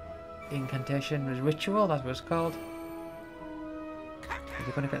incantation ritual, that's what it's called.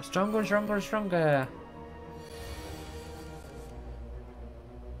 They're going to get stronger and stronger and stronger.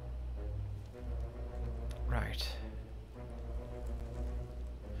 Right.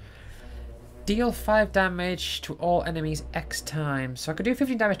 Deal 5 damage to all enemies X times. So I could do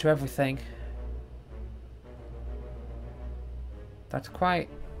 15 damage to everything. That's quite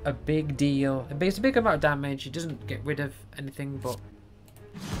a big deal. It's a big amount of damage. It doesn't get rid of anything, but...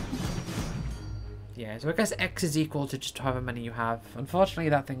 yeah, so I guess X is equal to just however many you have. Unfortunately,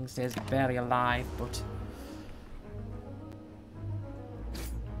 that thing stays barely alive, but...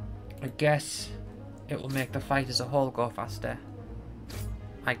 I guess it will make the fight as a whole go faster.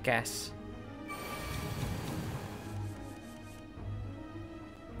 I guess.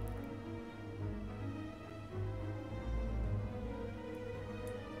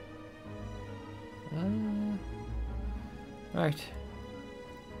 Right.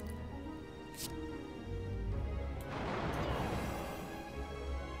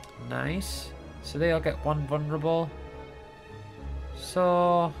 Nice. So they all get one vulnerable.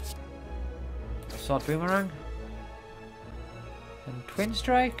 So... sword boomerang. And twin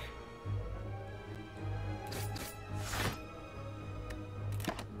strike.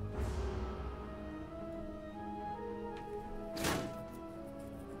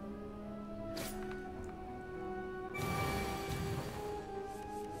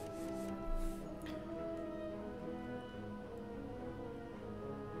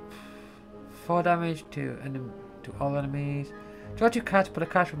 Four damage to all enemies. Draw 2 cards, put a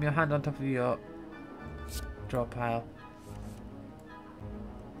card from your hand on top of your draw pile.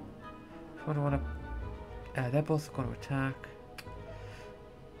 So I don't want to... they're both going to attack.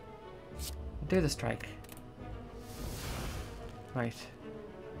 Do the strike. Right.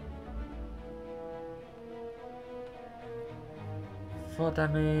 Four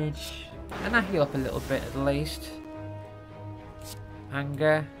damage. And I heal up a little bit at least.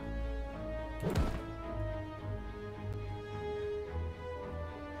 Anger.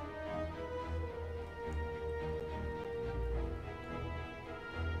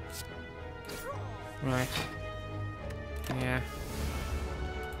 Right. Yeah.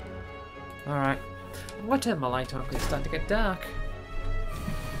 Alright. I'm going to turn my light on because it's starting to get dark.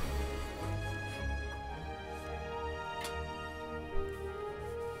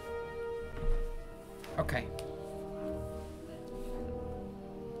 Okay.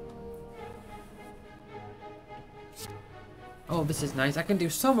 Oh, this is nice. I can do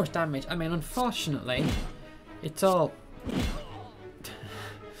so much damage. I mean, unfortunately, it's all...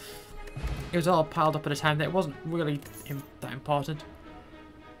 it was all piled up at a time that it wasn't really that important.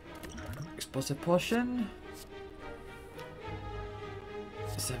 Explosive potion.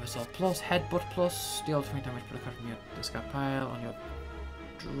 Service plus, headbutt plus, deal 20 damage per card from your discard pile on your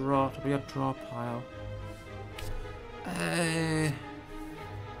draw pile. Okay.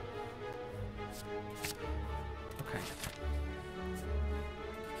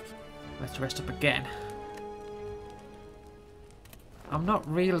 Let's rest up again. I'm not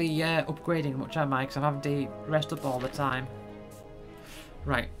really upgrading much, am I? Because I'm having to rest up all the time.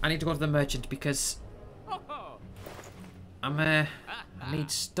 Right, I need to go to the merchant because I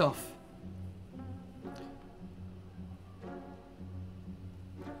need stuff.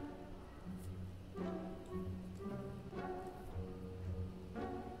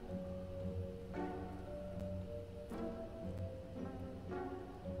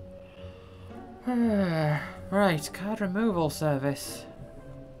 Right, card removal service.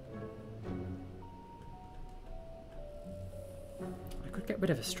 I could get rid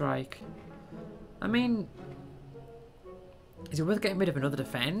of a strike. I mean, is it worth getting rid of another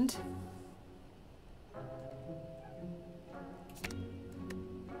defend?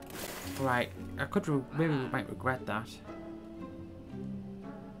 Right, I could maybe we might regret that.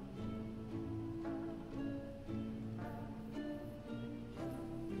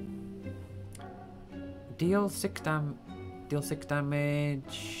 Deal 6 damage,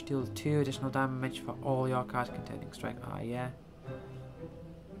 deal 2 additional damage for all your cards containing strike. Ah, yeah.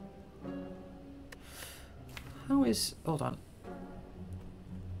 How is... hold on.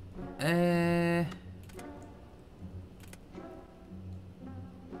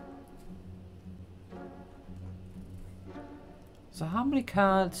 So how many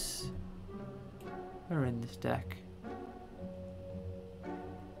cards are in this deck?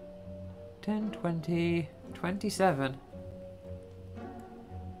 10, 20, 27.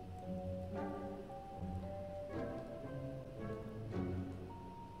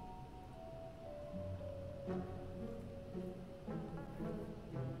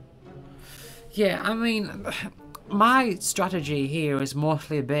 Yeah, I mean, my strategy here has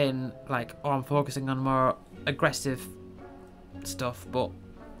mostly been like, oh, I'm focusing on more aggressive stuff, but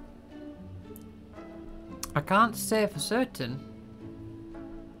I can't say for certain.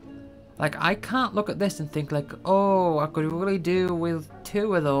 Like, I can't look at this and think like, oh, I could really do with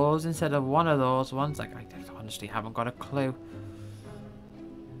 2 of those instead of 1 of those ones. Like, I honestly haven't got a clue.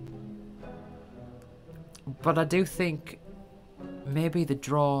 But I do think maybe the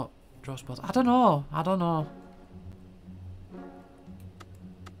draw spells. I don't know. I don't know.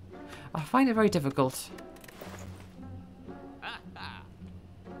 I find it very difficult.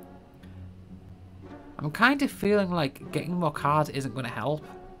 I'm kind of feeling like getting more cards isn't going to help.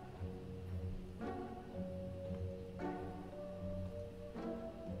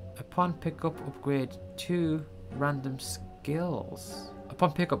 Upon pickup, upgrade 2 random skills.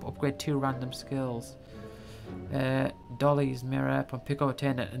 Upon pickup, upgrade 2 random skills. Dolly's mirror. Upon pickup,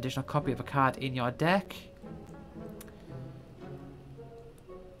 obtain an additional copy of a card in your deck.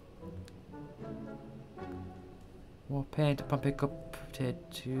 War paint. Upon pickup, obtain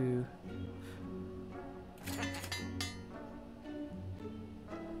 2.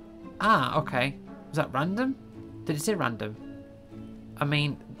 Ah, okay. Was that random? Did it say random? I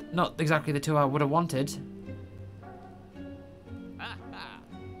mean, not exactly the 2 I would have wanted.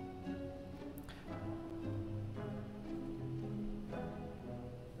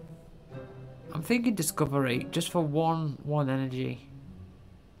 I'm thinking discovery, just for one energy.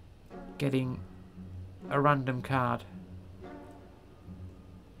 Getting a random card.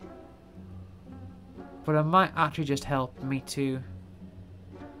 But it might actually just help me to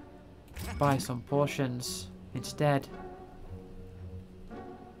buy some potions instead.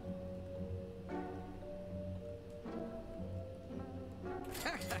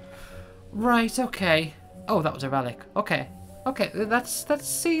 Right, okay. Oh, that was a relic. Okay. Okay, that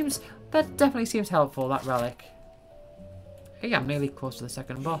definitely seems helpful, that relic. Hey, I'm nearly close to the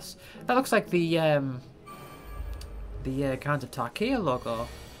second boss. That looks like the Khans of Tarkir logo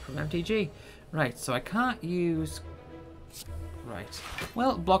from MTG. Right, so I can't use... Right.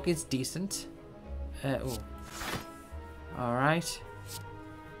 Well, block is decent. Oh. Alright.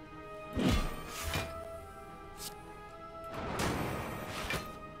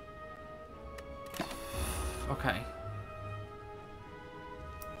 Okay.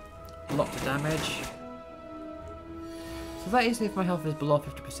 Lot of damage. So that is if my health is below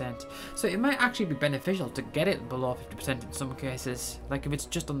 50%. So it might actually be beneficial to get it below 50% in some cases. Like if it's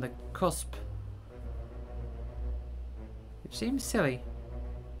just on the cusp. It seems silly.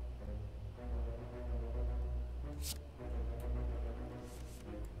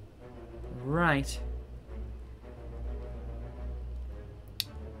 Right.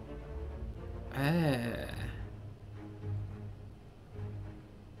 Okay.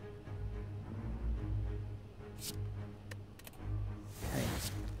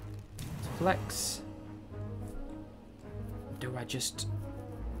 Flex. Do I just...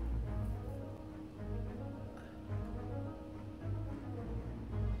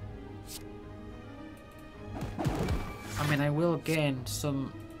 I mean, I will gain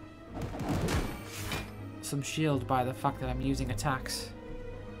some shield by the fact that I'm using attacks.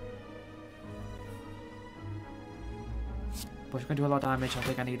 But it's going to do a lot of damage. I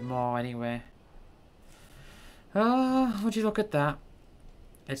think I need more anyway. Oh, would you look at that?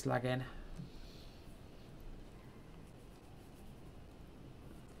 It's lagging.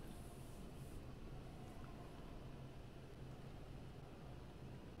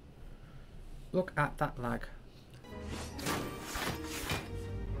 Look at that lag.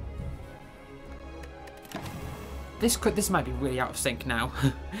 This might be really out of sync now.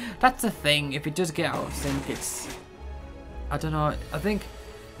 That's the thing. If it does get out of sync, it's... I don't know. I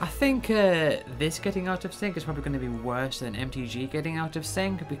think this getting out of sync is probably going to be worse than MTG getting out of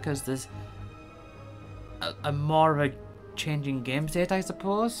sync because there's a more of a changing game state, I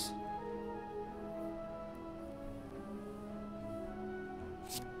suppose.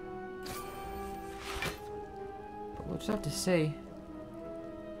 But we'll just have to see.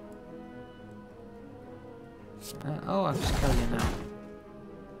 Oh, I'll just tell you now.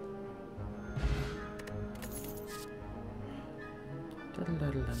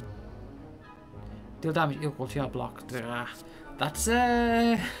 Deal damage equal to your block. That's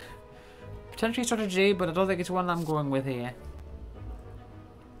potentially a strategy, but I don't think it's one I'm going with here.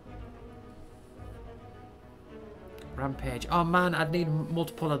 Rampage. Oh man, I'd need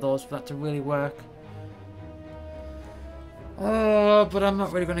multiple of those for that to really work. Oh, but I'm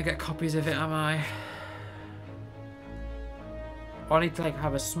not really going to get copies of it, am I? Or I need to like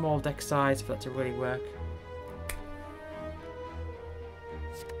have a small deck size for that to really work.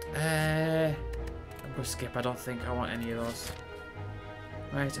 I'm going to skip. I don't think I want any of those.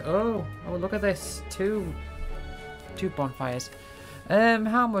 Right. Oh, look at this. Two bonfires.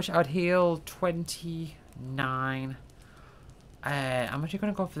 How much? I'd heal 29. I'm actually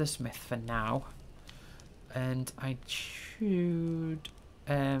going to go for the smith for now. And I should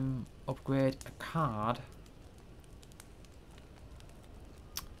upgrade a card.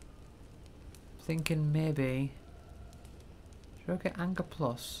 Thinking maybe... Should Do I get Anger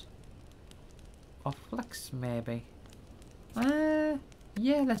Plus? Or Flex, maybe? Yeah,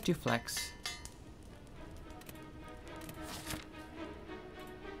 let's do Flex.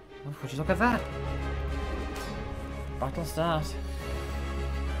 Oh, would you look at that? Battle start.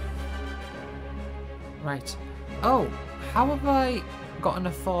 Right. Oh, how have I gotten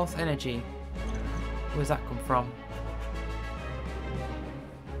a 4th energy? Where's that come from?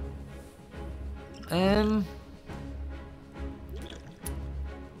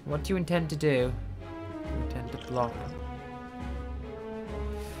 What do you intend to do? You intend to block.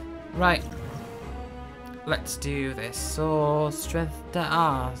 Right. Let's do this. So, strength to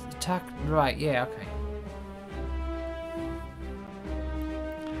attack. Right, yeah, okay.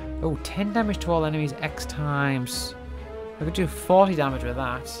 Oh, 10 damage to all enemies X times. I could do 40 damage with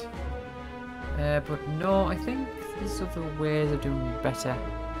that. But no, I think there's other ways of doing better.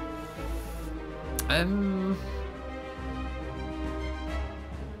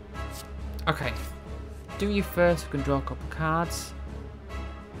 Okay. Do you first, we can draw a couple cards.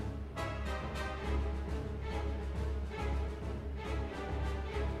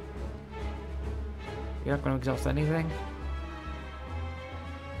 You're not going to exhaust anything.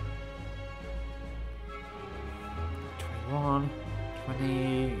 One,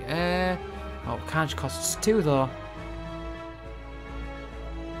 20, oh, can't costs 2 though.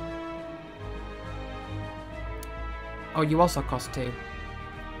 Oh, you also cost 2.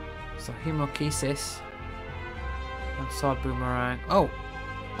 So Hemokisis and Sword Boomerang. Oh,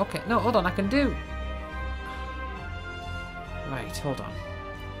 okay, no, hold on, I can do. Right, hold on.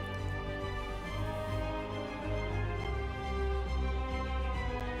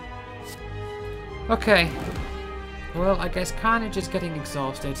 Okay. Well, I guess Carnage is getting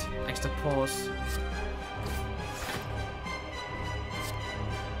exhausted. Extra pause.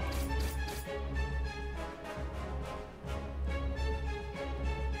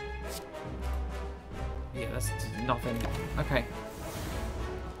 Yeah, that's nothing. Okay.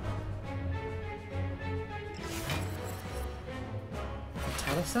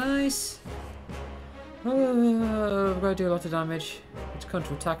 Metallicize. Oh, we're going to do a lot of damage. It's going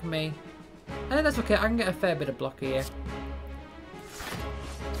to attack me. I think that's okay, I can get a fair bit of block here.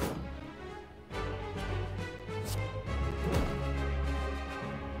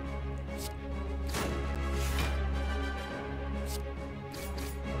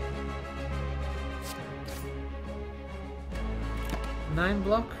 Nine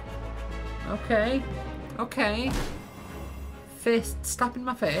block. Okay. Okay. Fist slapping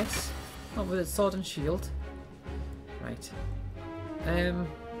my face. Not with its sword and shield. Right.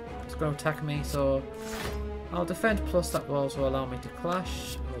 It's going to attack me, so I'll defend, plus that will also allow me to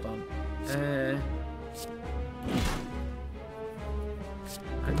clash. Hold on.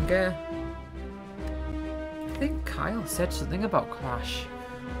 Anger. I think Kyle said something about clash.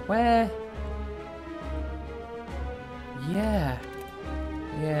 Where? Yeah.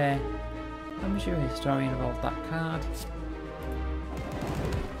 Yeah. I'm sure a historian involved that card.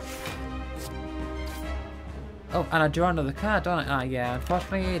 Oh, and I draw another card, don't I? Ah, yeah,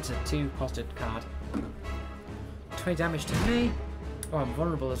 unfortunately it's a 2-costed card. 20 damage to me. Oh, I'm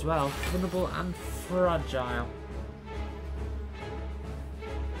vulnerable as well. Vulnerable and fragile.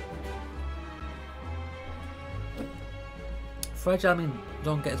 Fragile means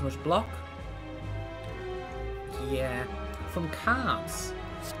don't get as much block. Yeah. From cards.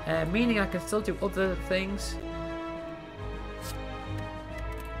 Meaning I can still do other things.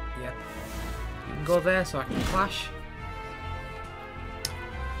 Yep. You can go there so I can clash.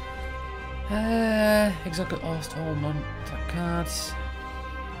 Exotic lost all non-attack cards.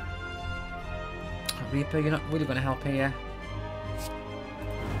 Reaper, you're not really going to help here.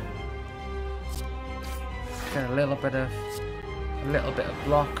 Get a little bit of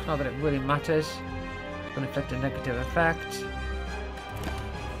block. Not that it really matters. It's going to inflict a negative effect.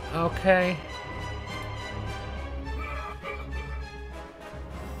 Okay.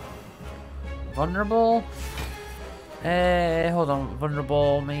 Vulnerable. Hold on.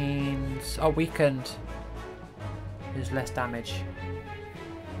 Vulnerable means weakened. There's less damage.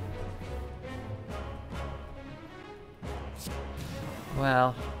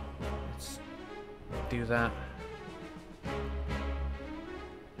 Well, let's do that.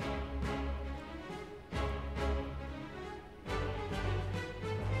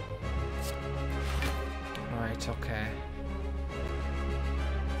 Right, okay.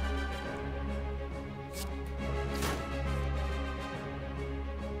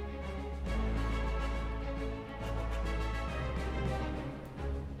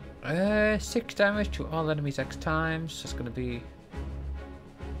 Uh, 6 damage to all enemies X times. That's going to be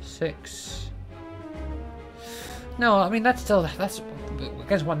 6. No, I mean, that's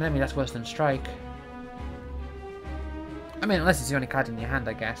against one enemy, that's worse than strike. I mean, unless it's the only card in your hand,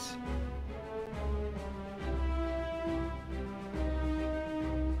 I guess.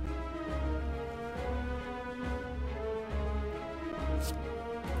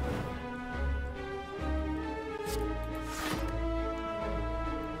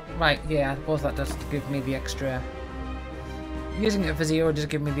 Right, yeah, I suppose that does give me the extra... Using it for 0 does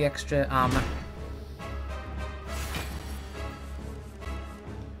give me the extra armor.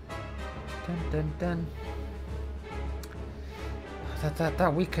 Dun dun dun.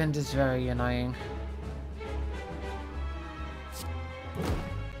 That weekend is very annoying.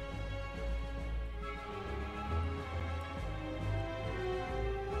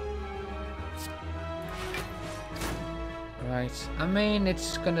 Right, I mean,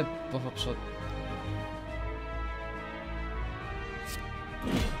 it's gonna buff up so...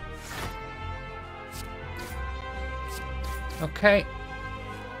 Okay.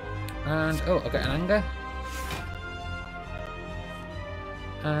 And, oh, I got an anger.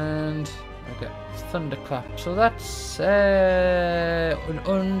 And I get thunderclap. So that's an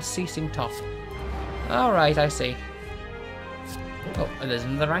unceasing top. Alright, I see. Oh, and there's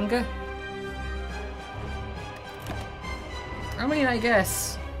another anger. I mean, I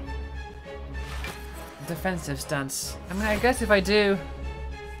guess... Defensive stance. I mean, I guess if I do...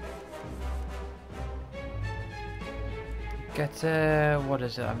 Get, what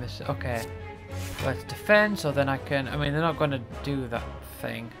is it? I miss it. Okay. Let's defend, so then I can... I mean, they're not going to do that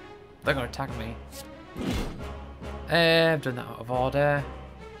thing. They're going to attack me. I've done that out of order.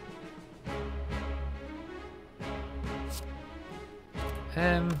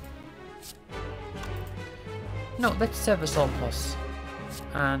 No, let's serve a Soul Plus.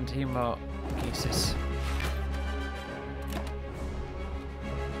 And Hemogenesis.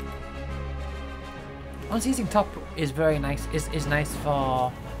 Unceasing Top is very nice. Is nice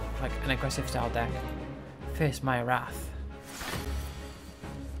for like an aggressive style deck. Face My Wrath.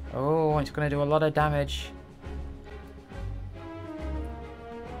 Oh, it's gonna do a lot of damage.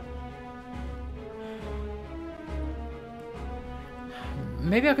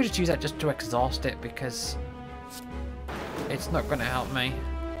 Maybe I could just use that just to exhaust it because it's not gonna help me.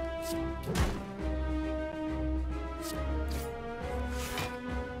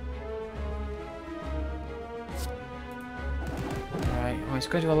 It's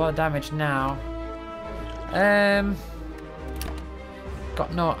going to do a lot of damage now.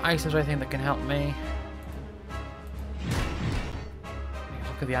 Got no items or anything that can help me.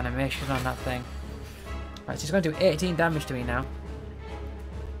 Look at the animation on that thing. Right, so it's going to do 18 damage to me now.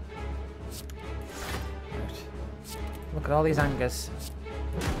 Right. Look at all these angers.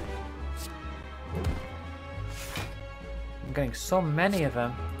 I'm getting so many of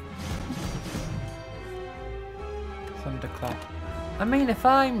them. Thunderclap. I mean, if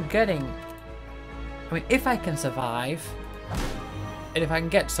I'm getting... I mean, if I can survive, and if I can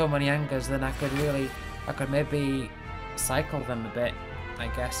get so many angers, then I could really... I could maybe cycle them a bit, I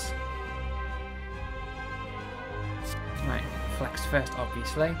guess. Right, flex first,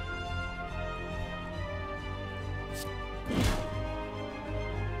 obviously.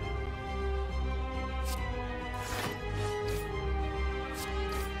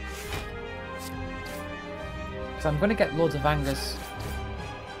 So I'm going to get loads of angers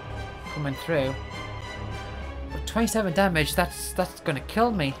coming through. But 27 damage, that's going to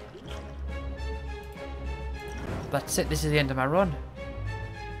kill me. That's it, this is the end of my run.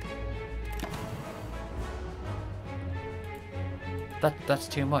 That's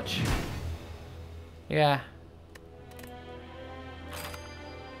too much. Yeah.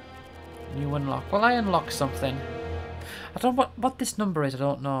 New unlock. Well, I unlocked something. I don't know what this number is, I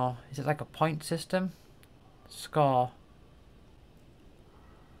don't know. Is it like a point system? Score.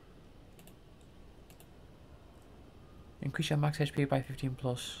 Increase your max HP by 15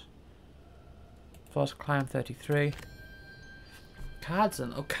 plus. Force climb 33. Cards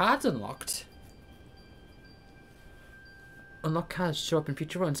cards unlocked. Unlock cards show up in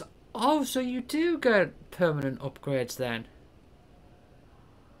future runs. Oh, so you do get permanent upgrades then.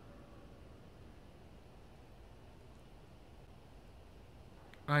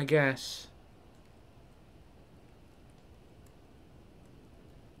 I guess.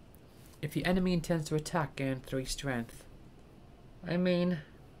 If the enemy intends to attack, gain 3 strength. I mean,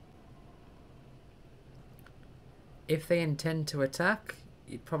 if they intend to attack,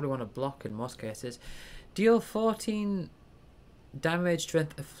 you'd probably want to block in most cases. Deal 14 damage.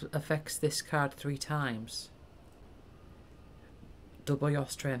 Strength affects this card 3 times. Double your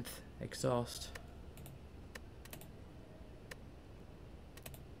strength. Exhaust.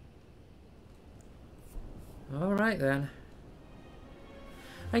 Alright then.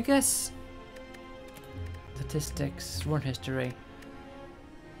 I guess... Statistics, run history.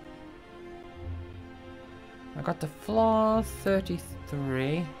 I got to floor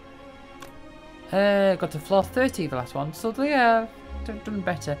 33. Got to floor 30 the last one, so yeah, done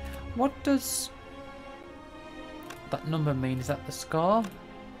better. What does that number mean? Is that the score?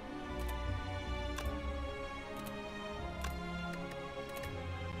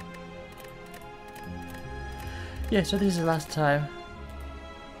 Yeah, so this is the last time.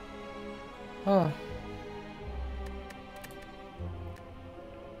 Oh.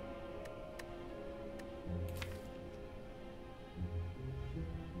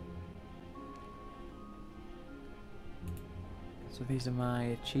 So these are my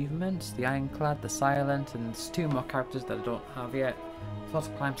achievements, the Ironclad, the Silent, and there's 2 more characters that I don't have yet. Force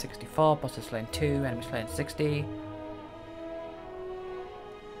climb 64, bosses slain 2, enemies slain 60.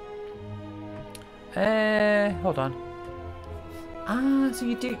 Hold on. Ah, so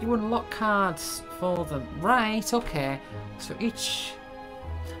you unlock cards for them. Right, okay. So each...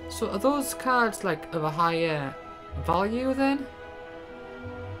 So are those cards like of a higher value then?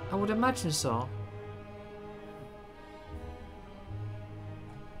 I would imagine so.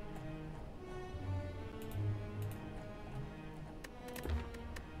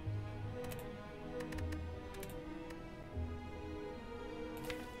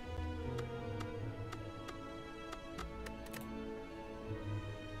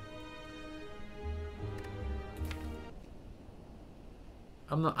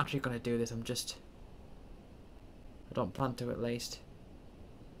 I'm not actually going to do this, I don't plan to at least.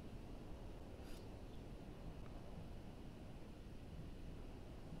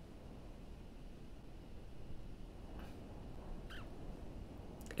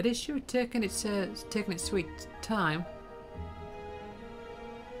 It is sure taking its sweet time.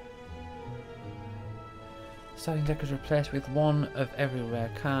 Starting deck is replaced with 1 of every rare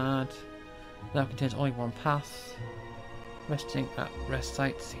card. Now contains only 1 path. Resting at rest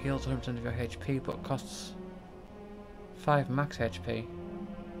sites heals 100% of your HP but costs 5 max HP.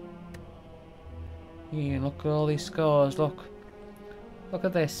 Yeah, look at all these scores, look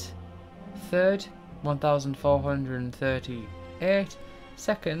at this. 3rd, 1438.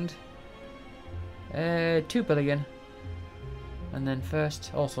 2nd, 2 billion. And then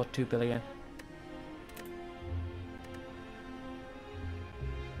 1st, also 2 billion.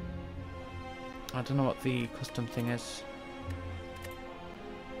 I don't know what the custom thing is.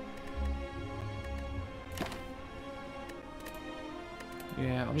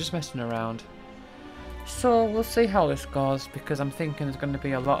 Yeah, I'm just messing around. So we'll see how this goes because I'm thinking there's going to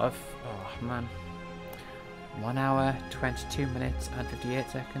be a lot of... Oh man. 1 hour, 22 minutes and 58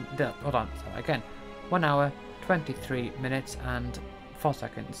 seconds. Hold on, sorry, again. 1 hour, 23 minutes and 4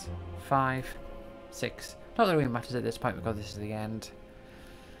 seconds. 5, 6. Not that it really matters at this point because this is the end.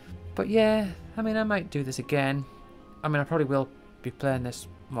 But yeah, I mean I might do this again. I mean I probably will be playing this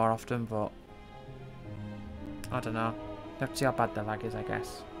more often, but... I don't know. Let's see how bad the lag is, I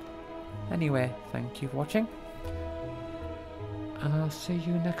guess. Anyway, thank you for watching. And I'll see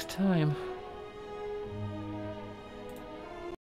you next time.